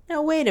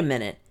 Now wait a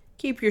minute.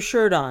 Keep your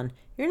shirt on.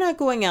 You're not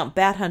going out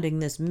bat hunting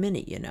this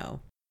minute, you know.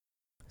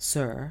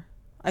 Sir,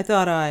 I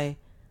thought I...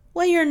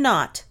 Well, you're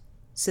not,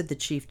 said the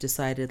chief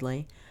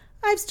decidedly.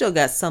 I've still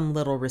got some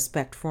little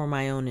respect for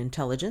my own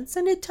intelligence,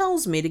 and it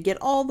tells me to get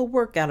all the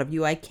work out of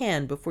you I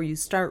can before you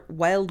start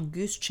wild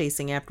goose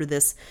chasing after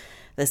this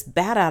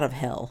bat out of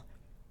hell.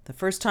 The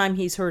first time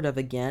he's heard of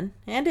again,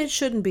 and it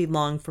shouldn't be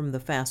long from the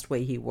fast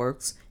way he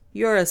works,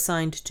 you're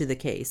assigned to the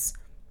case.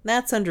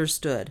 That's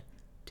understood.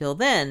 Till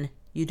then,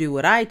 you do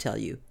what I tell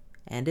you,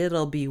 and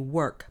it'll be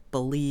work,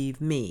 believe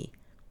me.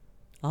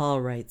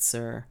 All right,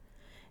 sir.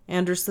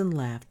 Anderson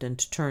laughed and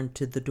turned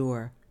to the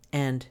door.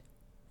 And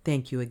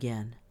thank you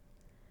again.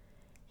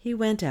 He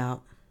went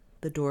out.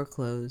 The door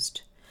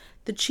closed.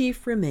 The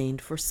chief remained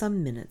for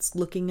some minutes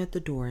looking at the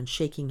door and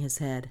shaking his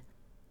head.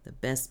 The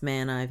best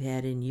man I've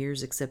had in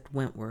years except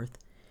Wentworth,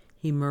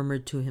 he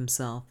murmured to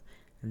himself,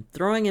 and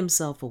throwing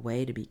himself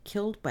away to be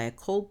killed by a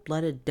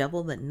cold-blooded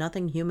devil that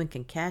nothing human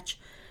can catch.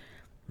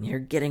 You're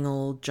getting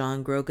old,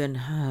 John Grogan.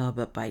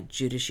 But by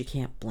Judas, you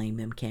can't blame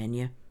him, can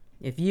you?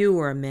 If you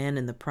were a man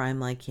in the prime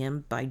like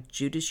him, by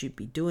Judas, you'd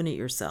be doing it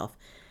yourself.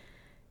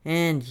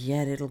 And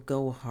yet it'll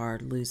go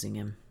hard losing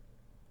him.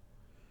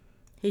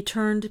 He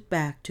turned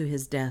back to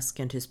his desk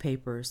and his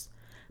papers,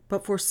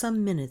 but for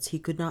some minutes he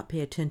could not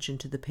pay attention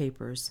to the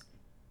papers.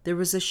 There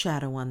was a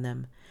shadow on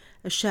them,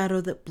 a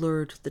shadow that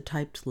blurred the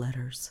typed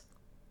letters,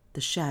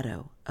 the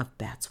shadow of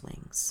bats'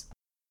 wings.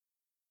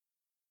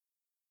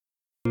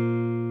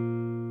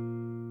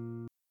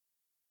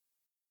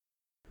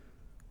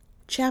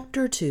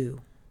 Chapter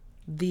 2.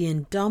 The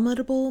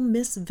Indomitable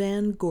Miss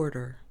Van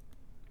Gorder.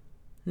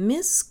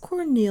 Miss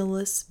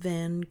Cornelis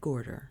Van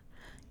Gorder,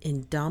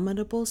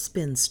 indomitable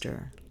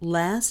spinster,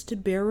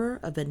 last bearer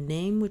of a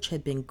name which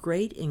had been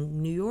great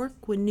in New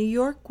York when New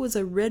York was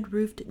a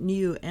red-roofed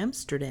New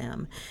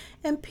Amsterdam,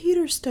 and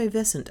Peter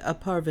Stuyvesant, a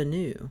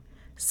parvenu,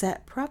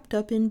 sat propped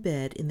up in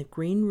bed in the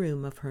green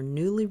room of her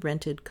newly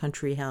rented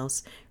country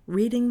house,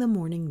 reading the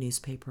morning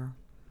newspaper.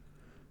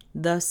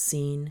 Thus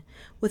seen,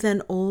 with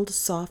an old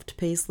soft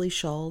paisley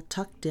shawl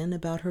tucked in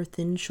about her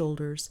thin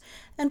shoulders,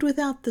 and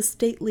without the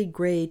stately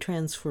gray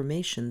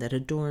transformation that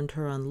adorned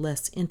her on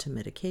less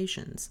intimate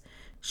occasions,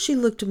 she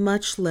looked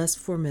much less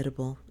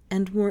formidable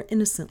and more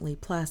innocently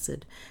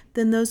placid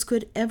than those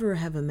could ever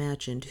have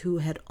imagined who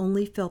had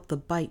only felt the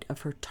bite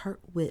of her tart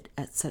wit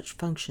at such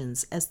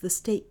functions as the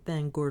state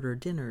Van Gorder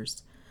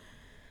dinners.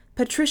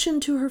 Patrician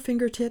to her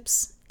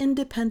fingertips,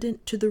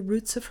 independent to the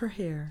roots of her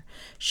hair,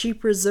 she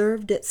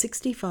preserved at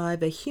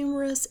 65 a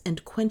humorous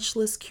and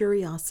quenchless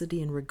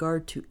curiosity in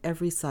regard to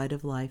every side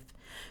of life,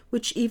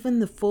 which even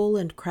the full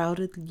and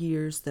crowded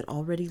years that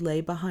already lay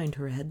behind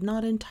her had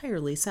not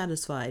entirely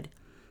satisfied.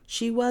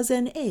 She was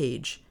an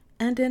age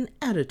and an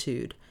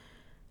attitude,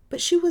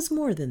 but she was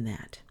more than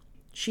that.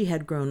 She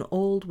had grown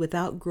old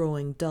without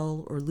growing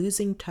dull or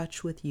losing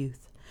touch with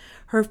youth.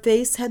 Her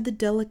face had the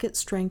delicate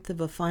strength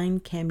of a fine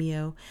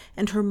cameo,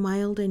 and her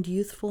mild and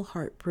youthful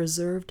heart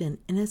preserved an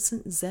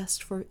innocent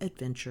zest for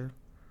adventure.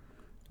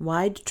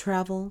 Wide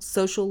travel,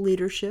 social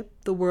leadership,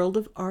 the world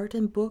of art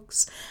and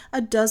books,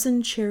 a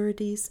dozen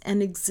charities,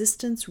 an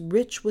existence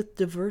rich with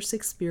diverse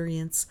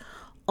experience,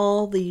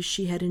 all these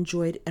she had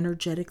enjoyed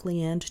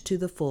energetically and to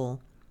the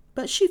full.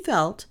 But she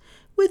felt,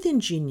 with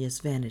ingenious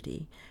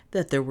vanity,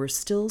 that there were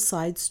still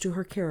sides to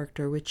her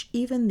character which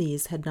even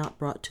these had not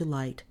brought to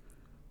light.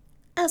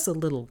 As a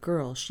little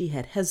girl, she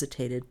had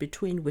hesitated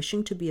between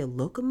wishing to be a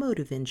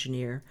locomotive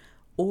engineer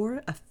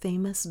or a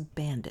famous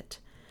bandit.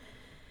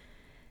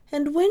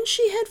 And when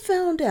she had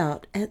found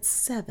out at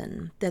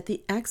 7 that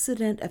the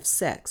accident of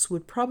sex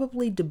would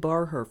probably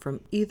debar her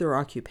from either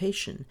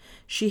occupation,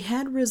 she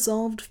had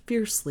resolved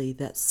fiercely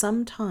that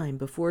some time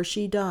before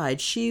she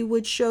died she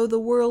would show the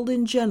world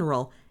in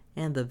general,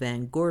 and the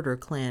Van Gorder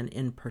clan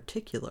in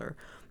particular,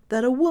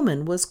 that a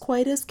woman was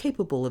quite as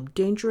capable of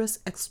dangerous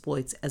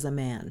exploits as a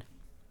man.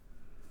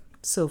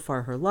 So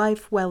far her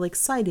life, while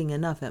exciting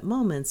enough at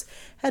moments,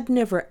 had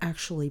never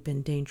actually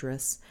been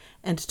dangerous,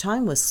 and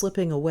time was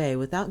slipping away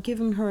without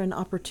giving her an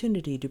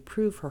opportunity to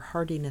prove her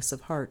hardiness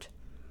of heart.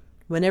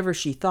 Whenever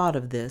she thought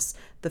of this,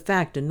 the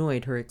fact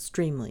annoyed her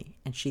extremely,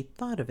 and she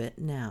thought of it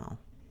now.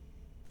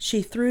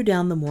 She threw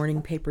down the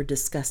morning paper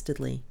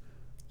disgustedly.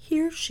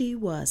 Here she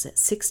was at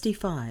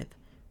 65,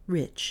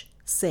 rich,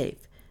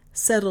 safe,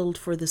 settled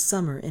for the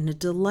summer in a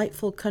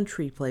delightful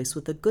country place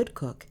with a good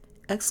cook,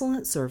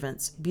 excellent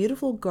servants,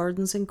 beautiful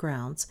gardens and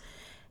grounds,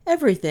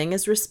 everything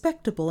as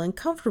respectable and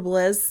comfortable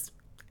as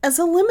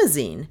a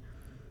limousine.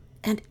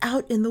 And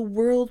out in the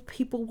world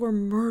people were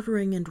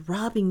murdering and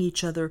robbing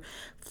each other,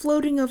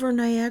 floating over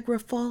Niagara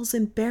Falls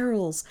in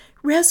barrels,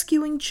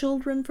 rescuing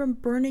children from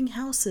burning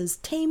houses,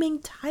 taming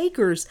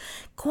tigers,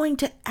 going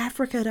to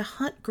Africa to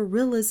hunt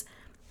gorillas,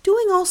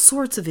 doing all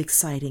sorts of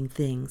exciting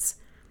things.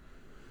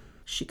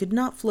 She could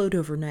not float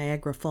over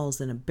Niagara Falls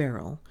in a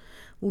barrel.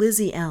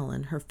 Lizzie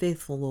Allen, her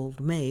faithful old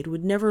maid,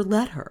 would never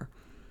let her.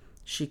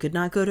 She could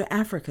not go to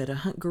Africa to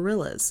hunt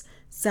gorillas.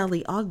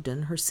 Sally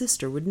Ogden, her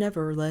sister, would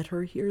never let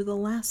her hear the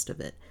last of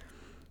it.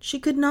 She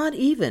could not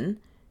even,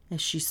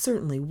 as she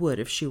certainly would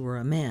if she were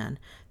a man,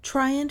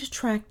 try and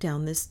track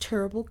down this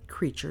terrible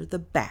creature, the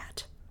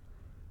bat.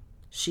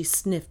 She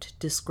sniffed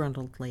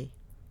disgruntledly.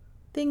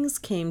 Things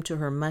came to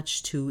her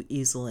much too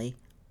easily.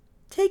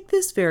 Take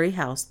this very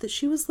house that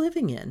she was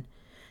living in.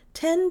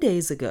 10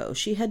 days ago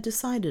she had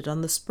decided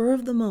on the spur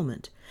of the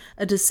moment,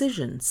 a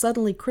decision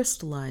suddenly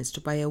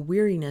crystallized by a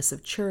weariness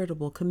of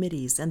charitable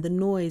committees and the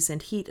noise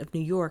and heat of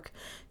New York,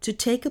 to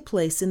take a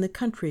place in the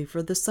country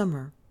for the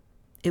summer.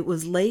 It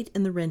was late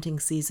in the renting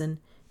season.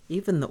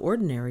 Even the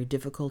ordinary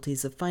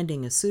difficulties of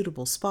finding a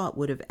suitable spot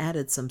would have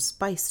added some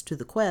spice to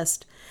the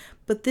quest,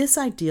 but this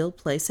ideal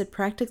place had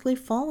practically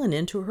fallen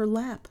into her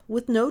lap,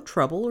 with no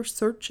trouble or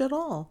search at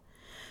all.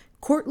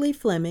 Courtleigh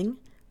Fleming,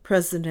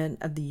 president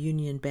of the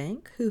Union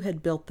Bank, who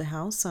had built the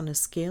house on a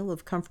scale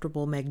of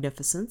comfortable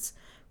magnificence,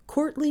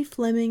 Courtleigh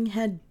Fleming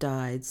had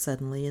died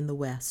suddenly in the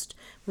West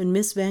when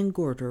Miss Van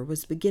Gorder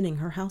was beginning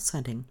her house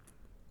hunting.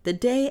 The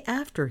day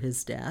after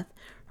his death,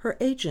 her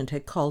agent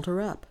had called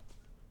her up.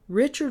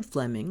 Richard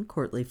Fleming,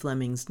 Courtleigh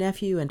Fleming's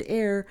nephew and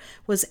heir,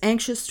 was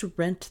anxious to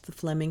rent the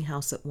Fleming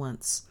house at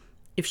once.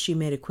 If she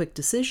made a quick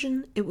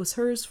decision, it was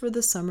hers for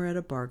the summer at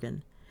a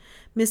bargain.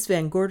 Miss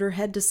Van Gorder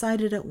had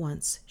decided at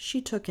once.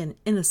 She took an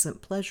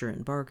innocent pleasure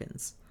in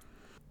bargains.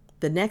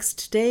 The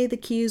next day the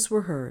keys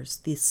were hers,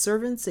 the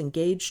servants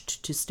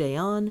engaged to stay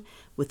on.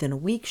 Within a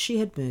week she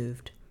had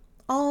moved.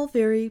 All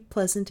very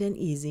pleasant and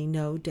easy,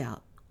 no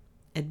doubt.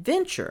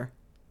 Adventure?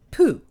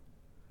 Pooh!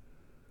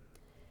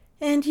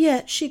 And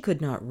yet she could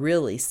not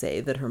really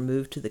say that her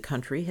move to the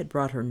country had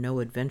brought her no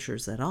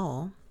adventures at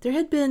all. There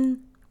had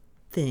been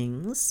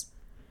things.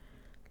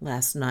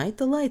 Last night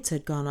the lights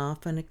had gone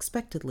off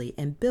unexpectedly,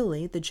 and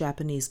Billy, the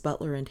Japanese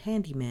butler and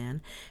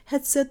handyman,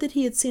 had said that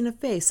he had seen a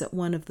face at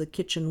one of the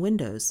kitchen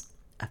windows,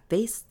 a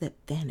face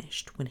that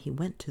vanished when he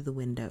went to the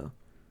window.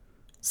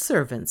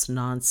 Servants'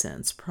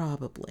 nonsense,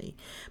 probably,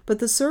 but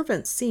the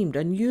servants seemed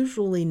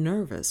unusually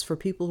nervous for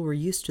people who were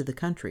used to the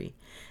country,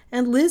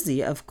 and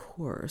Lizzie, of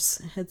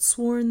course, had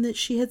sworn that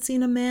she had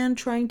seen a man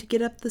trying to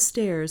get up the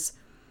stairs.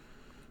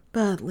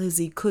 But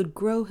Lizzie could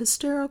grow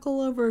hysterical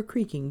over a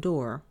creaking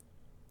door.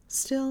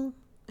 Still,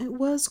 it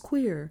was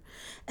queer.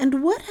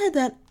 And what had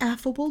that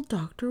affable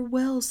Dr.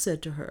 Wells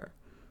said to her?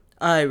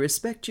 "I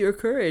respect your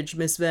courage,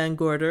 Miss Van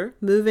Gorder,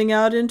 moving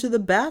out into the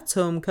Bats'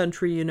 home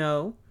country, you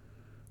know."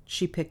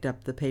 She picked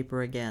up the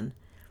paper again.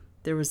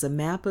 There was a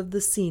map of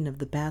the scene of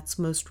the Bat's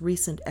most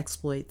recent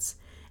exploits.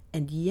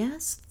 And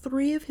yes,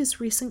 3 of his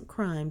recent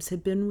crimes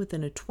had been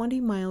within a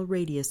 20-mile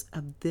radius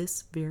of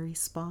this very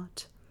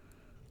spot.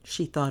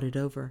 She thought it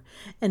over,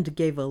 and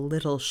gave a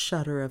little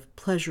shudder of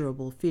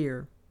pleasurable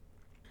fear.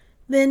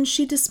 Then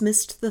she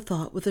dismissed the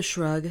thought with a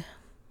shrug.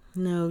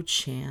 No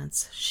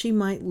chance. She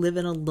might live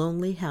in a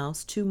lonely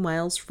house 2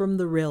 miles from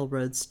the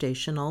railroad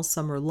station all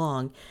summer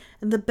long,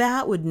 and the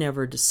Bat would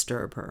never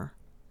disturb her.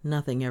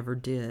 Nothing ever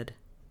did.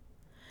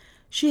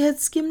 She had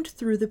skimmed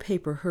through the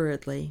paper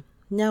hurriedly.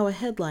 Now a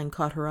headline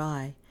caught her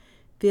eye.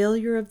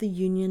 Failure of the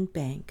Union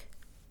Bank.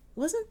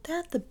 Wasn't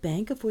that the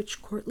bank of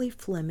which Courtleigh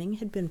Fleming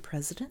had been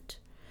president?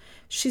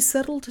 She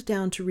settled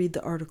down to read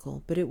the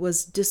article, but it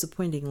was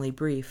disappointingly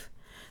brief.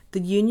 The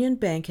Union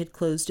Bank had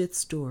closed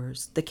its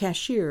doors. The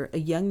cashier, a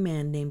young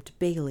man named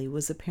Bailey,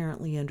 was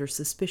apparently under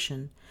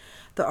suspicion.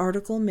 The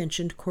article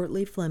mentioned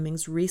Courtleigh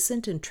Fleming's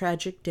recent and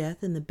tragic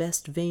death in the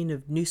best vein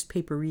of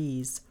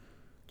newspaperese.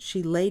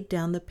 She laid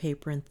down the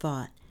paper and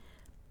thought,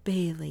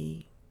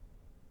 Bailey.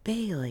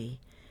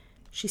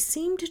 She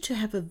seemed to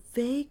have a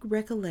vague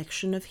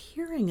recollection of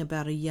hearing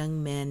about a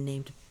young man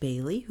named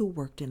Bailey who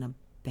worked in a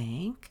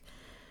bank.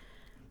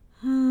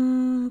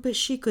 But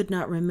she could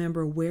not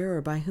remember where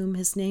or by whom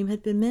his name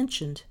had been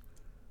mentioned.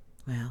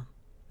 Well,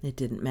 it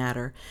didn't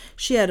matter.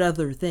 She had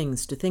other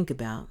things to think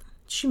about.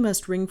 She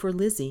must ring for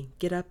Lizzie,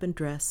 get up and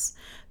dress.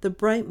 The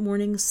bright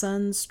morning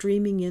sun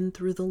streaming in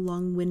through the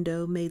long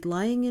window made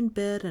lying in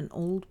bed an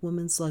old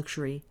woman's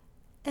luxury,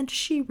 and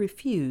she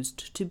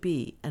refused to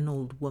be an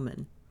old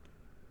woman.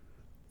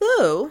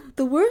 Though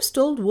the worst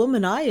old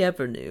woman I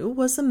ever knew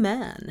was a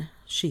man,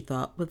 she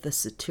thought with a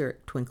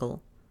satiric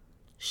twinkle.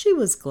 She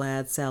was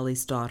glad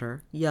Sally's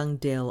daughter, young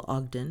Dale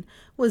Ogden,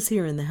 was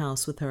here in the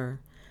house with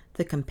her.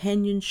 The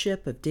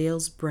companionship of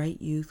Dale's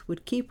bright youth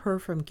would keep her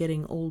from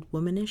getting old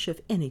womanish if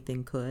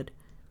anything could.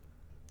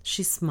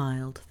 She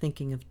smiled,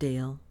 thinking of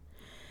Dale.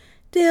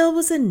 Dale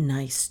was a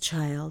nice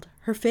child,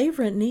 her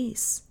favorite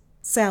niece.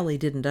 Sally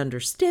didn't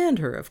understand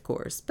her, of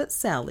course, but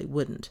Sally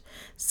wouldn't.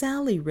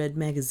 Sally read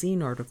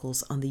magazine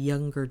articles on the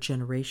younger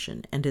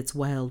generation and its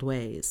wild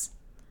ways.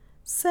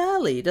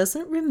 Sally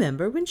doesn't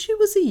remember when she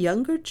was a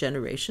younger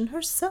generation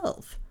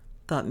herself,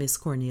 thought Miss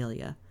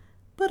Cornelia.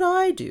 But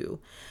I do,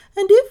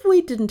 and if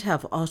we didn't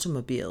have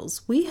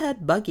automobiles, we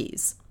had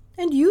buggies,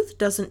 and youth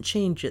doesn't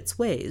change its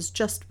ways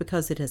just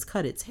because it has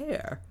cut its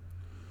hair.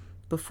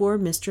 Before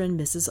Mr. and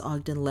Mrs.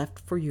 Ogden left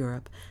for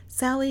Europe,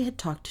 Sally had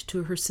talked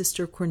to her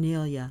sister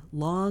Cornelia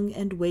long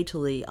and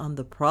weightily on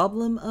the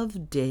problem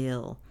of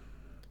Dale.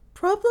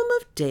 Problem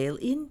of Dale,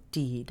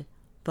 indeed,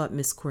 thought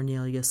Miss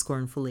Cornelia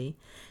scornfully.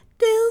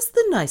 Dale's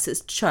the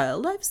nicest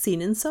child I've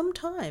seen in some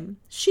time.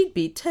 She'd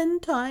be 10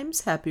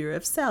 times happier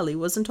if Sally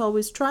wasn't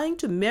always trying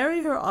to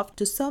marry her off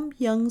to some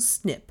young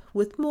snip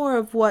with more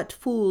of what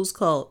fools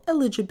call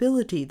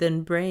eligibility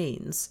than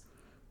brains.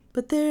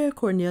 But there,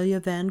 Cornelia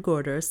Van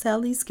Gorder,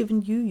 Sally's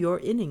given you your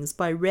innings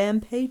by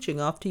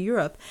rampaging off to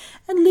Europe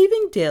and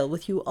leaving Dale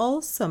with you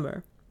all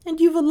summer.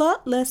 And you've a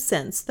lot less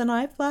sense than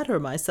I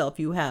flatter myself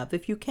you have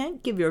if you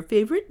can't give your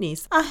favorite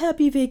niece a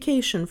happy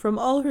vacation from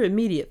all her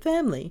immediate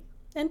family,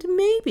 and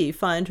maybe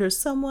find her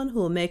someone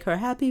who'll make her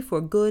happy for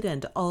good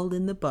and all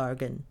in the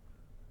bargain.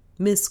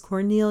 Miss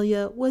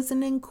Cornelia was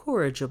an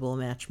incorrigible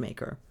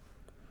matchmaker.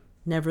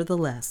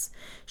 Nevertheless,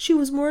 she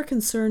was more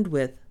concerned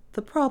with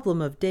the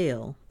problem of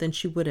Dale than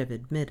she would have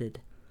admitted.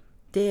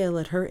 Dale,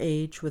 at her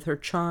age, with her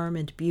charm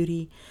and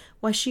beauty,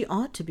 why, she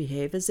ought to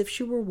behave as if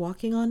she were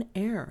walking on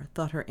air,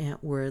 thought her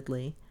aunt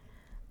worriedly.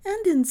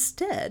 And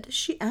instead,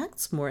 she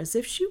acts more as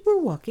if she were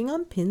walking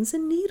on pins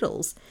and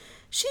needles.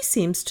 She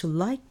seems to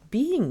like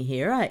being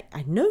here. I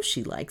know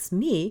she likes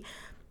me.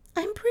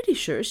 I'm pretty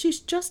sure she's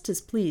just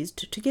as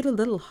pleased to get a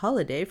little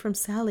holiday from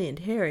Sally and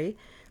Harry.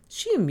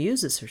 She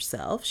amuses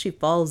herself. She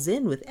falls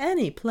in with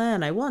any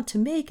plan I want to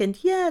make, and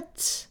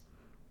yet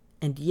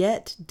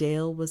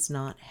Dale was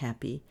not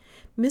happy.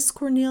 Miss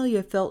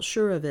Cornelia felt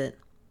sure of it.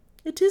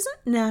 It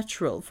isn't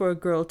natural for a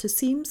girl to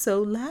seem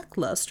so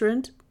lackluster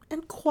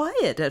and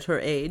quiet at her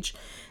age,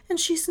 and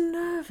she's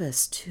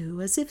nervous,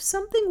 too, as if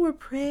something were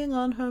preying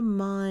on her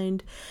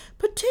mind,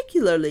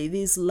 particularly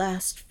these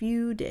last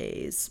few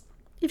days.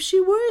 If she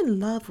were in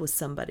love with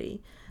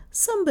somebody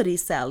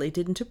Sally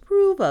didn't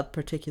approve of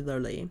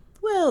particularly,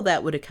 Well,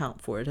 that would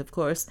account for it, of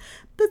course,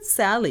 but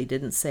Sally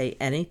didn't say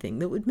anything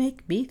that would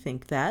make me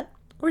think that,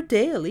 or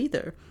Dale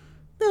either,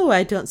 though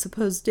I don't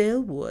suppose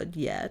Dale would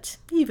yet,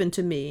 even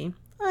to me.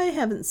 I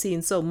haven't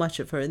seen so much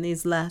of her in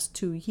these last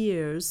 2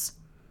 years.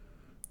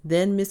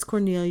 Then Miss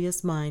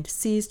Cornelia's mind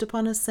seized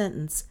upon a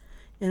sentence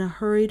in a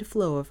hurried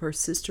flow of her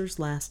sister's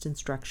last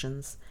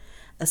instructions,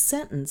 a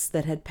sentence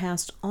that had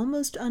passed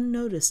almost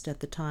unnoticed at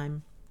the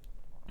time.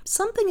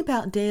 Something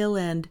about Dale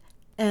and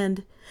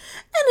an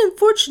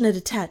unfortunate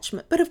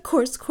attachment, but of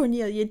course,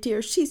 Cornelia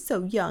dear, she's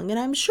so young, and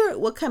I'm sure it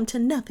will come to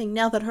nothing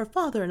now that her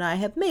father and I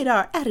have made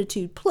our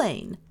attitude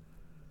plain.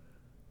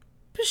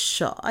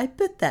 Pshaw, I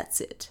bet that's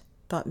it,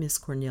 thought Miss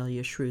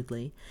Cornelia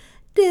shrewdly.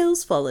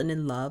 Dale's fallen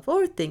in love,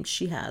 or thinks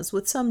she has,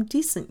 with some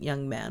decent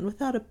young man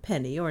without a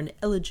penny or an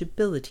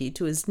eligibility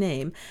to his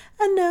name,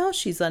 and now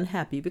she's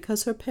unhappy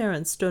because her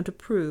parents don't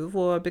approve,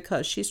 or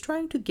because she's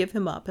trying to give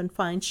him up and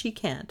finds she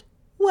can't.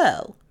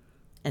 Well,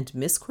 and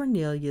Miss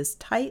Cornelia's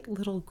tight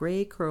little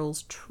gray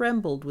curls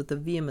trembled with the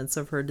vehemence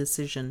of her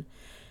decision,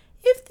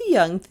 if the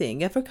young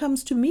thing ever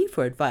comes to me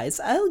for advice,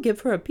 I'll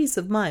give her a piece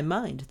of my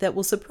mind that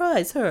will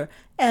surprise her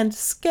and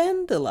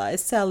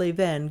scandalize Sally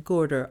Van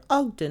Gorder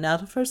Ogden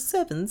out of her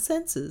 7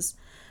 senses.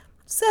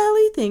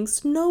 Sally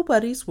thinks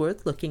nobody's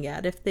worth looking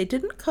at if they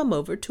didn't come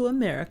over to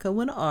America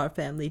when our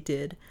family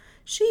did.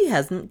 She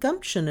hasn't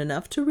gumption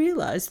enough to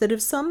realize that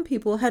if some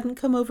people hadn't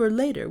come over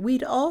later,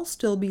 we'd all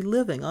still be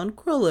living on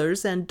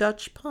crullers and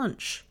Dutch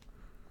punch.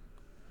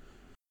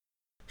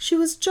 She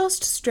was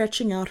just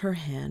stretching out her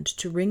hand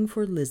to ring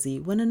for Lizzie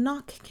when a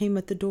knock came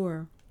at the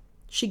door.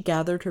 She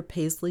gathered her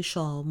paisley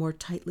shawl more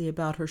tightly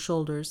about her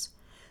shoulders.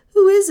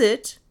 "Who is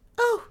it?"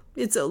 "Oh,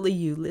 it's only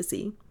you,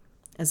 Lizzie,"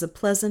 as a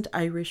pleasant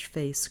Irish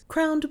face,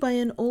 crowned by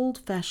an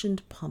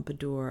old-fashioned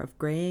pompadour of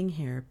graying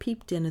hair,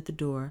 peeped in at the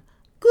door.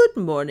 "Good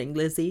morning,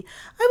 Lizzie.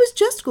 I was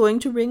just going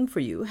to ring for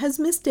you. Has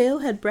Miss Dale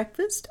had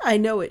breakfast? I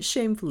know it's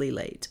shamefully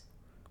late."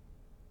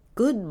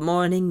 "Good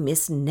morning,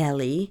 Miss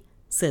Nellie,"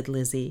 said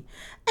Lizzie.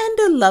 "And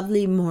a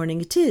lovely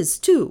morning it is,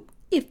 too,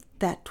 if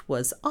that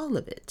was all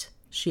of it,"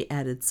 she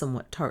added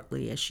somewhat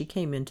tartly as she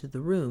came into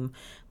the room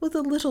with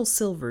a little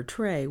silver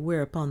tray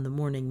whereupon the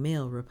morning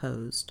mail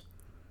reposed.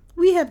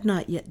 We have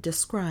not yet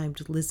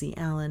described Lizzie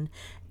Allen,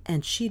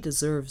 and she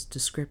deserves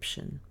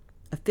description.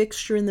 A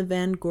fixture in the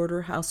Van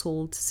Gorder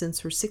household since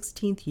her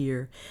 16th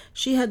year,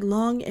 she had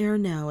long ere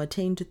now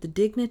attained the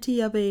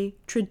dignity of a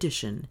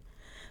tradition.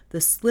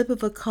 The slip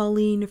of a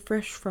colleen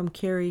fresh from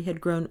Kerry had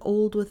grown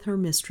old with her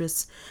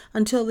mistress,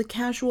 until the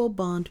casual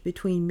bond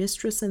between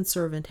mistress and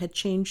servant had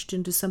changed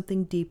into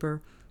something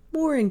deeper,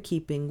 more in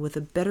keeping with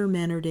a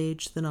better-mannered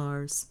age than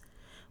ours.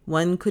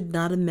 One could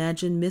not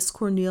imagine Miss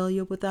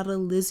Cornelia without a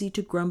Lizzie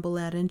to grumble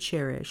at and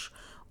cherish,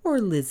 or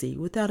Lizzie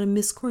without a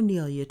Miss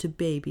Cornelia to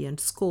baby and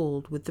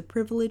scold with the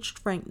privileged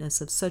frankness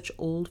of such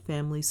old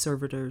family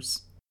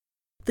servitors.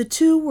 The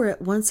two were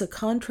at once a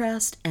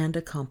contrast and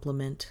a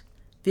complement.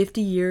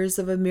 50 years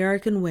of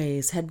American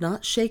ways had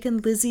not shaken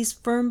Lizzie's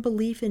firm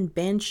belief in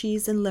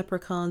banshees and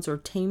leprechauns or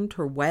tamed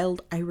her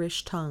wild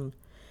Irish tongue.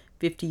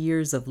 50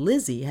 years of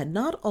Lizzie had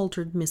not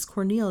altered Miss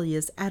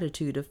Cornelia's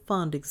attitude of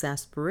fond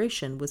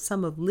exasperation with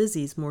some of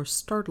Lizzie's more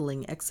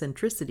startling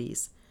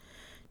eccentricities.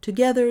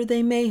 Together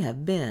they may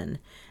have been,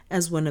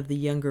 as one of the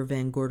younger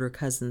Van Gorder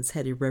cousins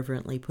had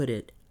irreverently put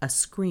it, a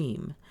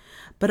scream,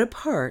 but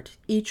apart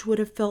each would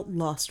have felt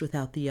lost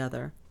without the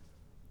other.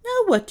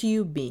 "Now what do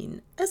you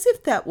mean? As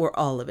if that were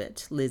all of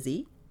it,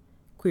 Lizzie?"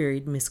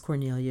 queried Miss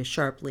Cornelia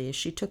sharply as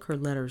she took her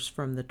letters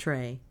from the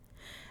tray.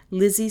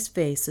 Lizzie's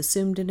face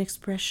assumed an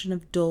expression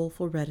of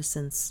doleful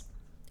reticence.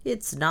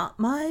 "It's not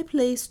my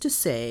place to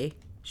say,"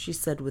 she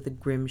said with a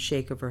grim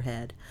shake of her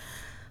head.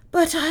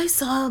 "But I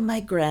saw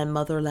my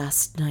grandmother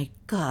last night,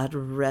 God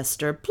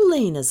rest her,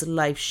 plain as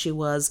life she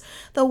was,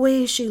 the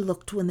way she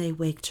looked when they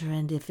waked her,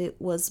 and if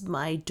it was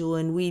my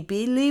doing, we'd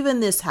be leaving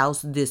this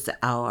house this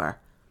hour."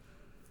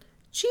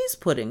 "Cheese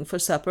pudding for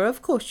supper,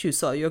 of course you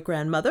saw your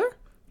grandmother,"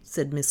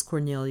 said Miss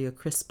Cornelia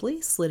crisply,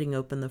 slitting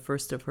open the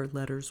first of her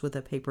letters with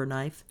a paper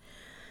knife.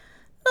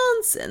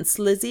 "Nonsense,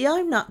 Lizzie,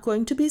 I'm not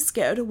going to be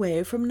scared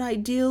away from an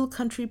ideal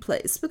country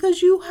place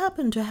because you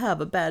happen to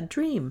have a bad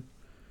dream."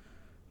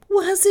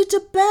 "Was it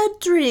a bad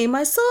dream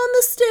I saw on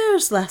the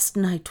stairs last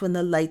night when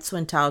the lights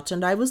went out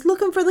and I was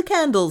looking for the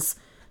candles?"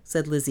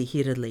 said Lizzie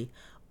heatedly.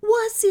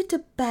 "Was it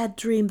a bad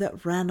dream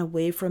that ran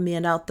away from me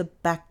and out the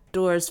back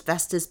door as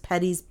fast as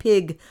Paddy's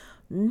pig?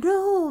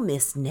 No,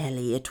 Miss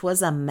Nellie, it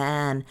was a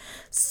man.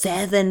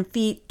 7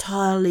 feet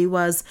tall he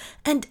was,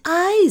 and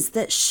eyes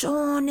that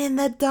shone in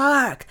the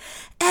dark,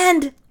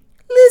 and—"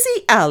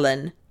 "Lizzie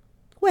Allen!"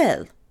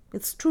 "Well,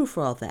 it's true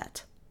for all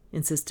that,"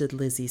 insisted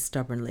Lizzie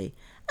stubbornly.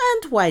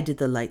 "And why did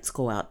the lights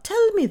go out?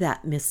 Tell me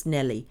that, Miss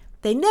Nellie.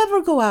 They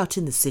never go out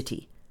in the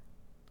city."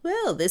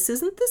 "Well, this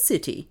isn't the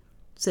city,"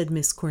 said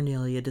Miss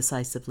Cornelia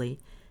decisively.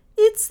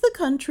 "It's the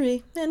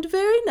country, and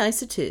very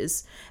nice it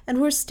is,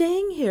 and we're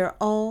staying here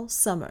all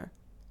summer.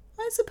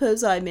 I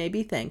suppose I may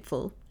be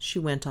thankful," she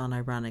went on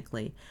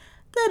ironically,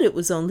 "that it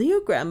was only your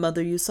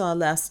grandmother you saw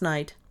last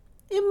night.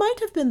 It might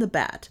have been the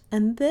bat,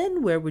 and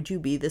then where would you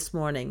be this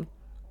morning?"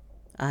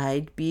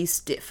 "I'd be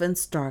stiff and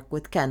stark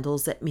with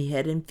candles at me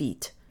head and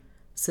feet,"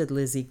 said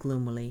Lizzie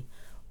gloomily.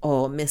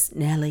 "Oh, Miss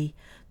Nelly,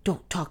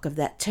 don't talk of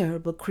that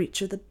terrible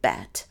creature, the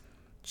bat."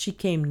 She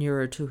came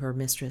nearer to her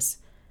mistress.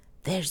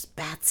 "There's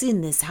bats in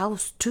this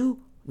house, too,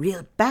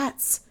 real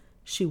bats,"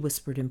 she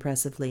whispered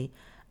impressively.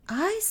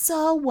 "I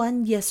saw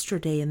one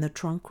yesterday in the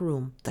trunk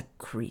room. The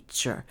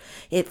creature!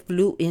 It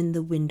flew in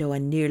the window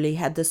and nearly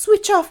had the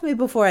switch off me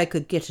before I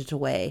could get it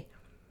away."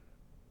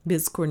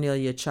 Miss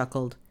Cornelia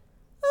chuckled.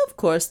 "Of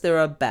course there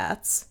are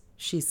bats,"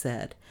 she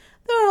said.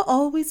 "There are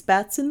always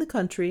bats in the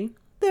country.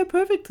 They're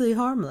perfectly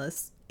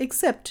harmless,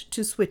 except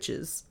to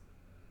switches."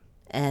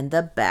 "And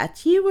the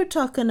bat ye were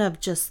talking of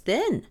just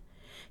then,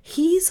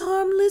 he's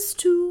harmless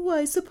too,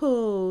 I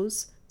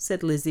suppose,"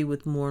 said Lizzie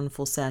with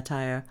mournful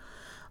satire.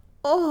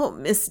 "Oh,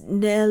 Miss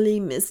Nelly,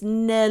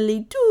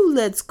 do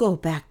let's go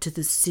back to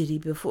the city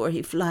before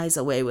he flies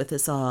away with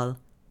us all."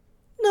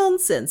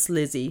 "Nonsense,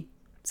 Lizzie,"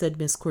 said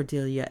Miss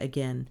Cordelia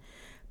again,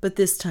 but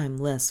this time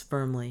less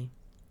firmly.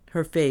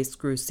 Her face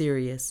grew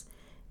serious.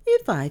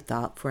 "If I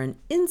thought for an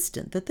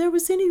instant that there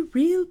was any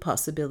real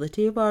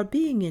possibility of our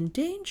being in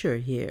danger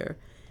here,"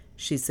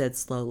 she said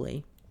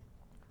slowly.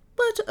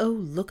 "But oh,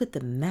 look at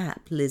the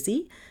map,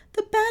 Lizzie.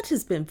 The bat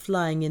has been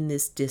flying in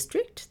this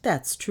district,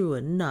 that's true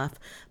enough,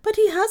 but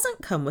he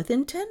hasn't come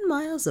within 10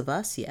 miles of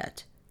us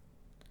yet."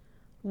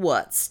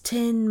 "What's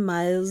 10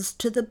 miles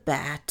to the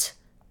bat?"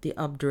 the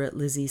obdurate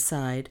Lizzie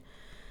sighed.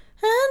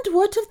 "And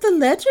what of the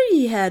letter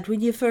ye had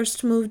when you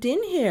first moved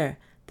in here?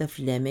 The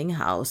Fleming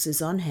house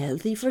is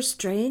unhealthy for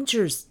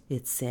strangers,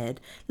 it said.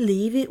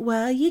 Leave it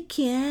while you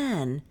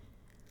can."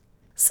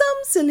 "Some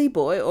silly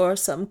boy or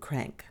some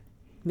crank."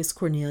 Miss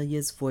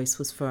Cornelia's voice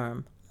was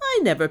firm. "I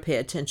never pay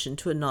attention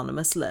to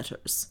anonymous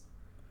letters."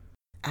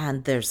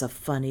 "And there's a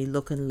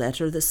funny-looking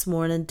letter this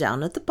morning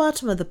down at the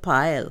bottom of the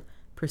pile,"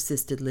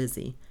 persisted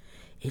Lizzie.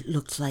 "It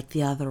looked like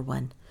the other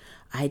one.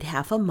 I'd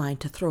half a mind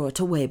to throw it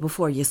away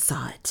before you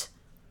saw it."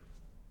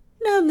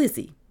 "Now,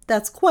 Lizzie,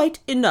 that's quite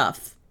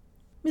enough."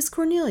 Miss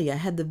Cornelia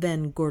had the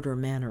Van Gorder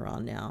manner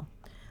on now.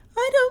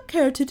 "I don't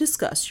care to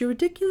discuss your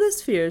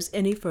ridiculous fears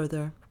any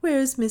further.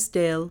 Where's Miss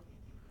Dale?"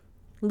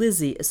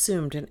 Lizzie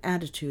assumed an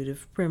attitude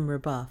of prim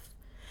rebuff.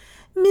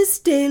 "Miss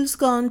Dale's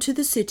gone to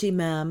the city,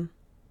 ma'am."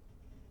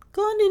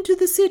 "Gone into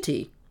the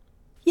city?"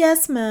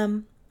 "Yes,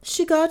 ma'am.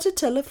 She got a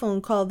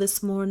telephone call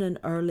this morning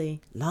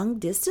early. Long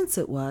distance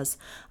it was.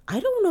 I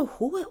don't know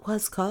who it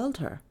was called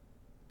her."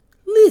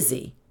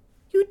 "Lizzie,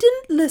 you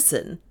didn't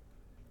listen?"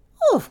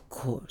 "Of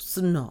course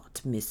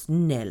not, Miss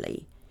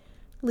Nelly."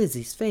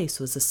 Lizzie's face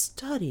was a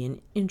study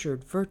in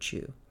injured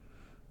virtue.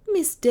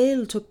 "Miss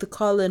Dale took the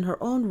call in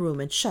her own room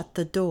and shut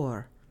the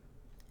door."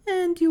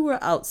 "And you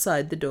were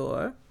outside the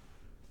door?"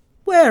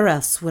 "Where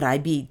else would I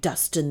be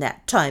dusting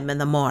that time in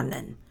the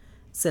morning?"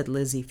 said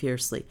Lizzie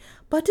fiercely.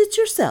 "But it's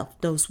yourself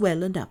knows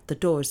well enough the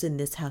doors in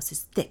this house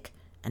is thick,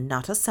 and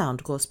not a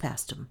sound goes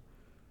past 'em."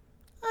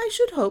 "I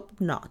should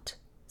hope not,"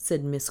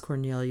 said Miss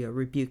Cornelia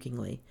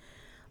rebukingly.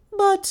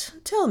 "But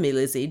tell me,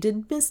 Lizzie,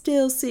 did Miss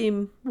Dale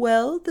seem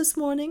well this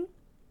morning?"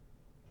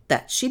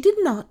 "That she did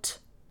not,"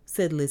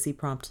 said Lizzie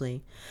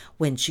promptly.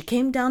 "When she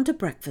came down to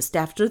breakfast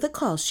after the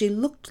call, she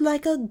looked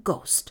like a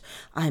ghost.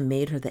 I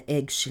made her the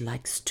eggs she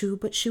likes too,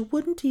 but she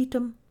wouldn't eat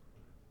 'em."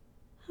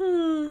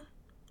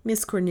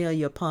 Miss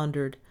Cornelia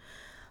pondered.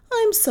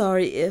 "I'm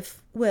sorry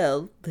if,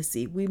 well,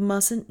 Lizzie, we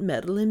mustn't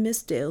meddle in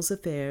Miss Dale's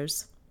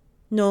affairs."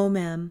 "No,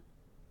 ma'am."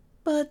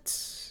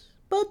 But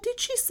did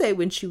she say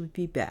when she would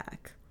be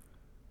back?"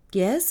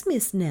 "Yes,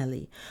 Miss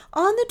Nelly,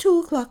 on the 2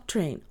 o'clock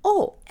train.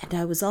 Oh, and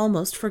I was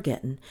almost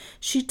forgetting.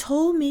 She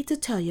told me to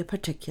tell you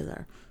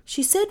particular.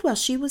 She said while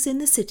she was in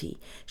the city,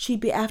 she'd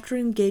be after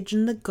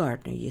engaging the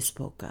gardener you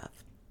spoke of."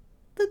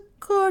 "The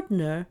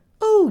gardener?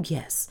 Oh,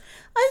 yes.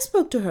 I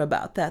spoke to her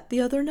about that the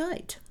other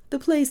night. The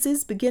place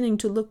is beginning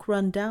to look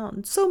run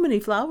down. So many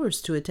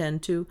flowers to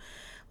attend to.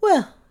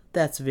 Well,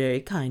 that's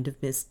very kind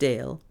of Miss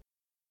Dale."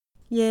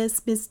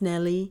 "Yes, Miss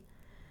Nelly."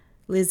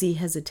 Lizzie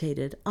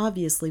hesitated,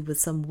 obviously with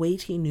some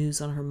weighty news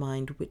on her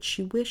mind which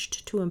she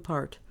wished to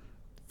impart.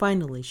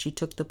 Finally she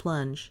took the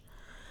plunge.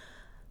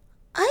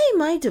 "I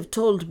might have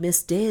told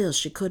Miss Dale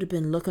she could have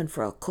been looking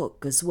for a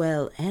cook as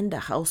well and a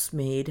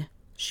housemaid,"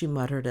 she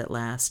muttered at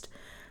last,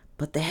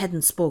 "but they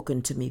hadn't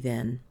spoken to me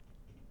then."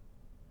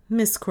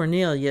 Miss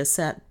Cornelia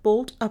sat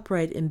bolt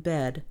upright in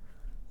bed.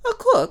 "A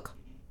cook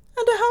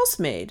and a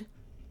housemaid?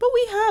 But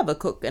we have a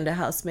cook and a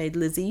housemaid,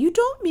 Lizzie. You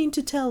don't mean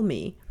to tell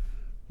me—"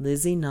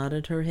 Lizzie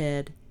nodded her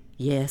head.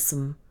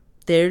 "Yes'm.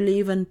 They're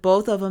leaving,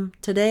 both of 'em,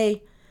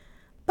 today."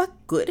 "But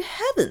good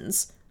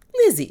heavens!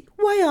 Lizzie,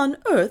 why on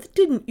earth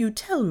didn't you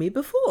tell me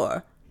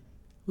before?"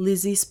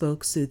 Lizzie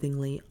spoke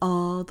soothingly,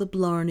 all the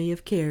blarney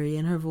of Carrie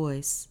in her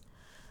voice.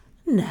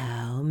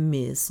 "Now,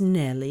 Miss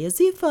Nelly, as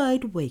if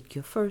I'd wake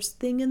you first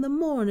thing in the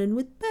morning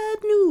with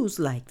bad news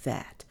like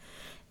that.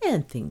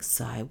 And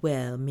thinks I,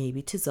 well,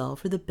 maybe 'tis all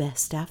for the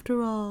best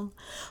after all.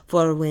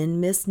 For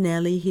when Miss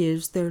Nelly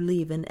hears they're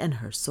leaving, and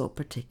her so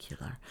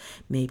particular,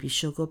 maybe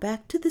she'll go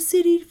back to the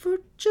city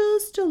for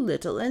just a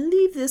little and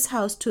leave this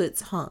house to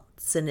its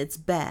haunts and its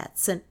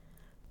bats and—"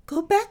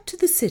 go back to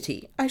the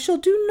city. I shall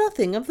do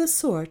nothing of the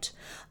sort.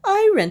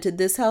 I rented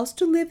this house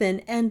to live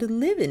in, and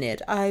live in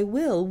it I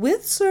will,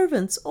 with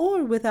servants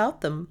or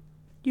without them.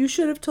 You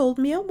should have told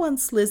me at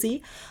once,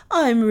 Lizzie.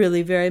 I'm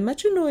really very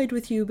much annoyed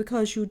with you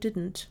because you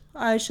didn't.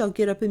 I shall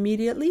get up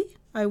immediately.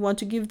 I want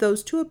to give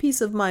those two a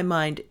piece of my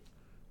mind.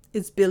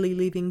 Is Billy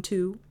leaving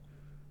too?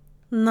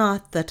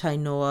 Not that I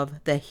know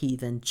of, the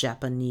heathen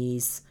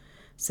Japanese,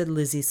 said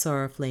Lizzie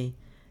sorrowfully.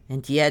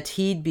 And yet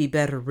he'd be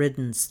better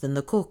riddance than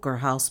the cook or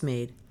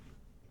housemaid.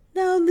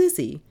 Now,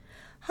 Lizzie,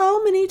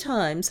 how many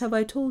times have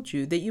I told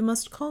you that you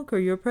must conquer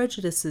your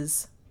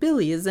prejudices?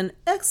 Billy is an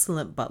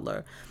excellent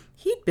butler.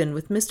 He'd been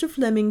with Mr.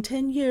 Fleming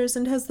 10 years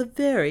and has the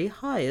very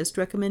highest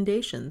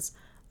recommendations.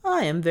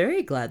 I am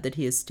very glad that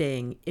he is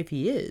staying, if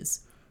he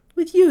is.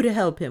 With you to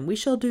help him, we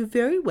shall do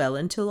very well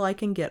until I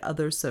can get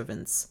other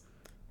servants.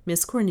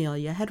 Miss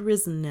Cornelia had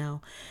risen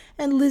now,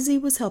 and Lizzie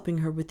was helping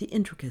her with the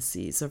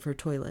intricacies of her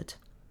toilet.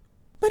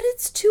 But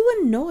it's too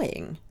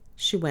annoying,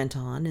 she went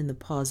on in the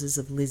pauses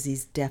of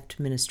Lizzie's deft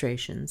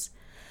ministrations.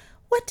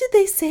 What did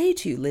they say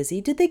to you,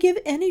 Lizzie? Did they give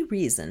any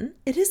reason?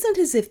 It isn't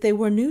as if they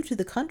were new to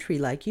the country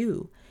like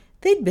you.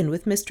 They'd been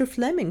with Mr.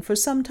 Fleming for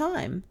some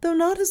time, though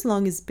not as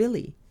long as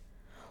Billy.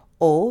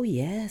 Oh,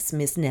 yes,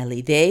 Miss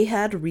Nellie, they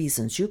had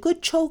reasons you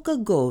could choke a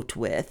goat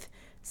with,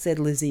 said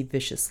Lizzie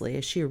viciously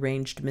as she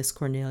arranged Miss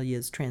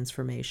Cornelia's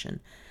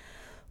transformation.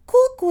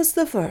 Cook was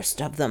the first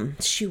of them.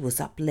 She was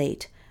up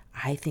late.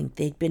 I think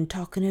they'd been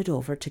talking it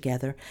over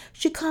together.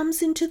 She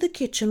comes into the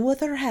kitchen with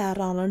her hat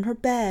on and her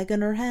bag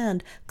in her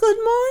hand. Good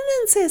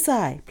morning, says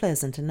I.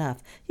 Pleasant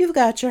enough. You've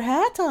got your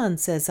hat on,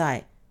 says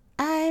I.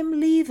 I'm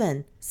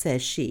leaving,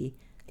 says she.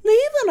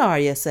 Leaving, are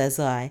you, says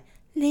I.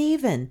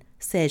 Leaving,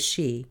 says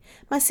she.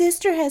 My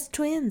sister has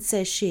twins,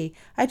 says she.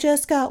 I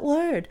just got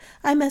word.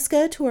 I must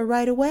go to her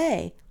right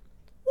away.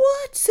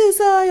 What,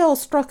 says I, all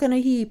struck in a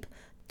heap.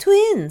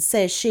 Twins,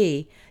 says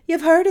she.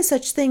 You've heard of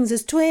such things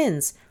as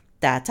twins.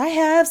 That I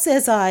have,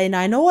 says I, and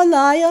I know a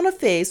lie on a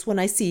face when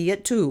I see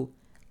it too.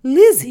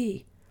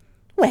 Lizzie!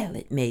 Well,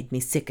 it made me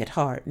sick at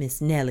heart,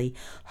 Miss Nellie.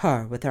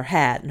 Her with her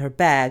hat and her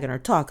bag and her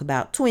talk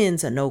about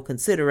twins and no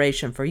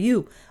consideration for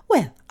you.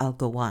 Well, I'll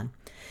go on.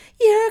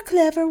 You're a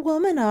clever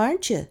woman,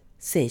 aren't you?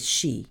 Says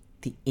she.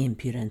 The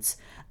impudence.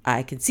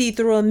 I can see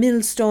through a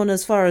millstone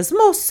as far as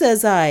most,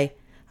 says I.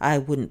 I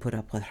wouldn't put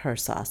up with her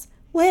sauce.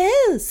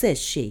 Well, says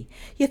she,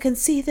 you can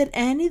see that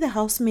Annie the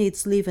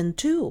housemaid's leaving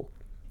too.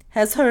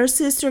 Has her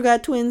sister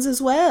got twins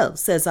as well,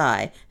 says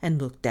I,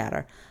 and looked at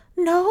her.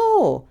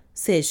 No,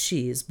 says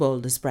she, as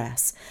bold as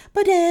brass,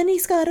 but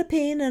Annie's got a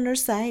pain in her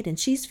side, and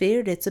she's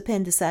feared it's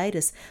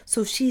appendicitis,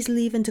 so she's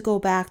leaving to go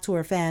back to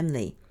her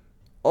family.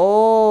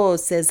 Oh,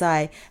 says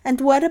I,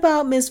 and what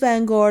about Miss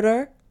Van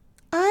Gorder?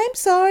 I'm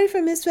sorry for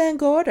Miss Van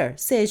Gorder,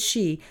 says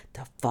she,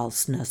 the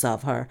falseness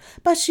of her,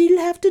 but she'll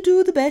have to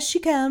do the best she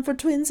can, for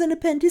twins and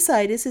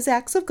appendicitis is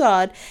acts of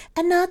God,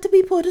 and not to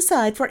be put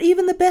aside for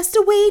even the best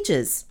of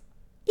wages.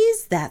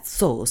 Is that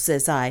so,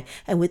 says I,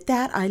 and with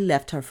that I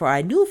left her, for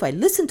I knew if I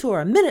listened to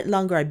her a minute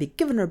longer I'd be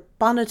giving her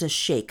bonnet a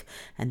shake,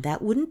 and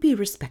that wouldn't be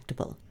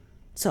respectable.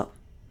 So,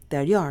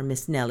 there you are,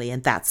 Miss Nellie,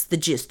 and that's the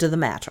gist of the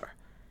matter.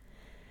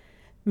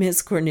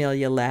 Miss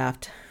Cornelia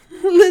laughed.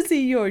 Lizzie,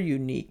 you're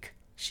unique,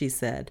 she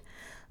said,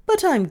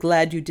 but I'm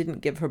glad you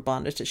didn't give her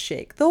bonnet a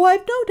shake, though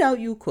I've no doubt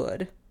you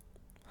could.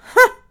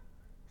 Ha!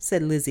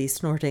 said Lizzie,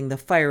 snorting, the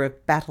fire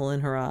of battle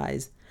in her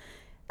eyes.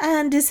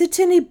 And is it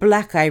any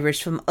black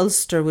Irish from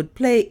Ulster would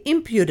play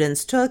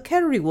impudence to a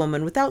Kerry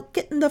woman without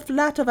getting the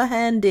flat of a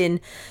hand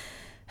in?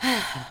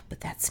 But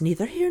that's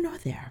neither here nor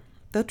there.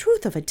 The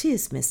truth of it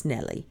is, Miss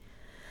Nellie,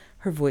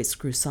 her voice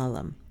grew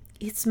solemn,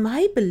 it's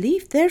my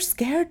belief they're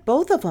scared,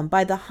 both of 'em,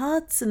 by the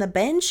haunts and the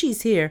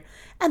banshees here,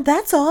 and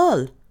that's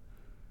all.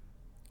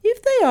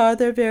 If they are,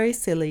 they're very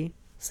silly,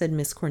 said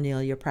Miss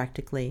Cornelia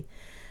practically.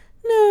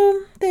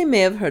 No, they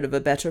may have heard of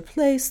a better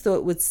place, though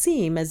it would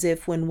seem as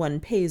if when one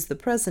pays the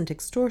present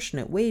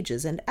extortionate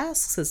wages and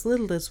asks as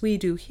little as we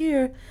do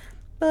here,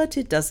 but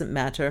it doesn't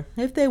matter.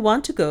 If they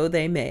want to go,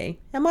 they may.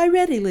 Am I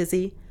ready,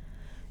 Lizzie?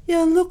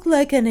 You look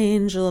like an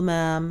angel,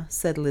 ma'am,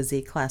 said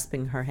Lizzie,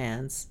 clasping her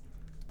hands.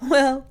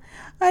 Well,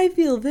 I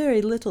feel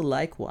very little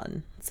like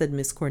one, said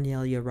Miss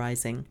Cornelia,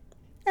 rising.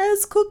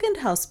 As cook and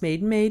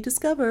housemaid may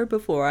discover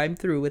before I'm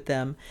through with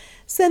them.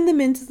 Send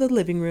them into the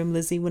living room,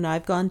 Lizzie, when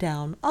I've gone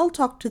down. I'll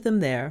talk to them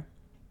there.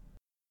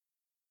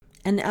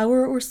 An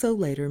hour or so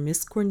later,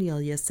 Miss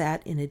Cornelia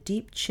sat in a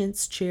deep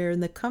chintz chair in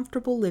the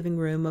comfortable living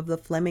room of the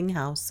Fleming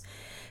house,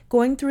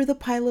 going through the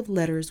pile of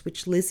letters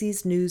which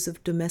Lizzie's news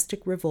of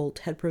domestic revolt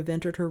had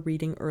prevented her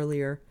reading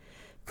earlier.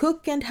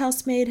 Cook and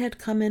housemaid had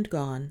come and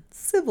gone,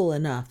 civil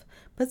enough,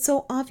 but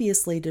so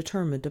obviously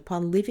determined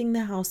upon leaving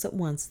the house at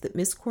once that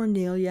Miss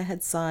Cornelia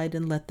had sighed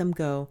and let them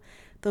go,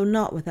 though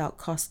not without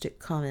caustic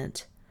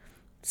comment.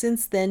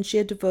 Since then she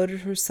had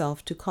devoted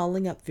herself to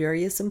calling up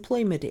various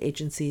employment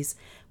agencies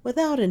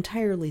without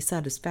entirely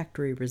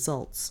satisfactory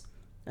results.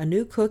 A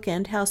new cook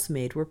and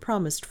housemaid were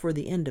promised for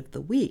the end of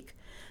the week,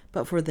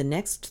 but for the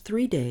next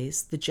 3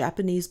 days the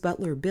Japanese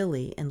butler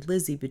Billy and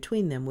Lizzie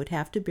between them would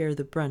have to bear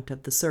the brunt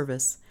of the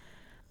service.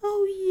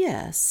 Oh,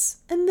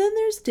 Yes, and then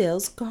there's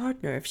Dale's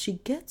gardener if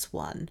she gets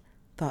one,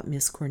 thought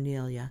Miss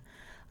Cornelia.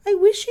 I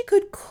wish he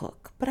could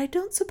cook, but I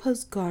don't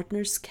suppose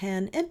gardeners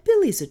can, and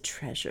Billy's a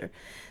treasure.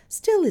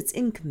 Still, it's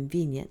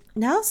inconvenient.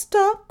 Now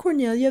stop,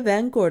 Cornelia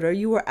Van Gorder.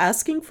 You were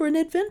asking for an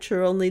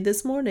adventure only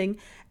this morning,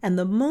 and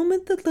the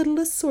moment the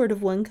littlest sort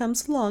of one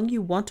comes along,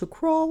 you want to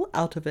crawl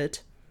out of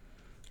it.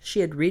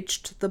 She had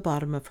reached the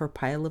bottom of her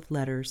pile of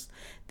letters,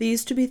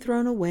 these to be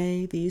thrown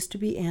away, these to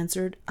be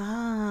answered.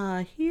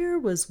 Ah, here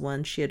was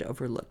one she had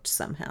overlooked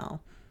somehow.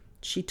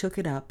 She took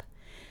it up.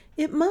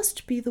 It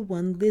must be the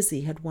one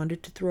Lizzie had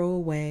wanted to throw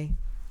away.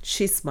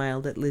 She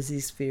smiled at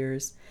Lizzie's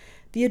fears.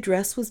 The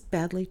address was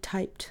badly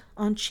typed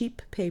on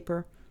cheap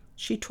paper.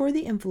 She tore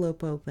the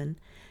envelope open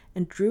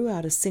and drew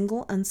out a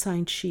single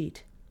unsigned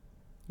sheet.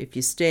 If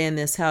you stay in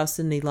this house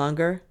any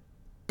longer,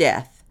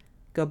 death.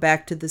 Go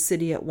back to the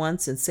city at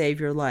once and save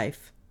your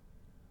life.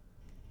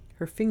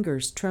 Her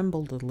fingers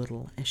trembled a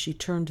little as she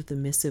turned the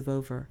missive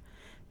over,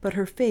 but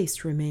her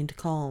face remained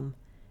calm.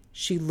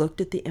 She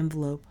looked at the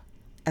envelope,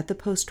 at the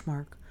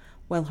postmark,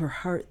 while her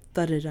heart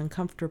thudded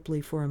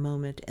uncomfortably for a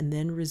moment and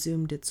then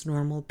resumed its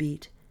normal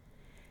beat.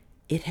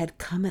 It had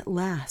come at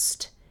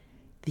last,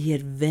 the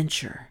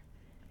adventure,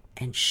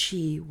 and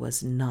she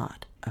was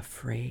not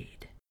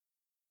afraid.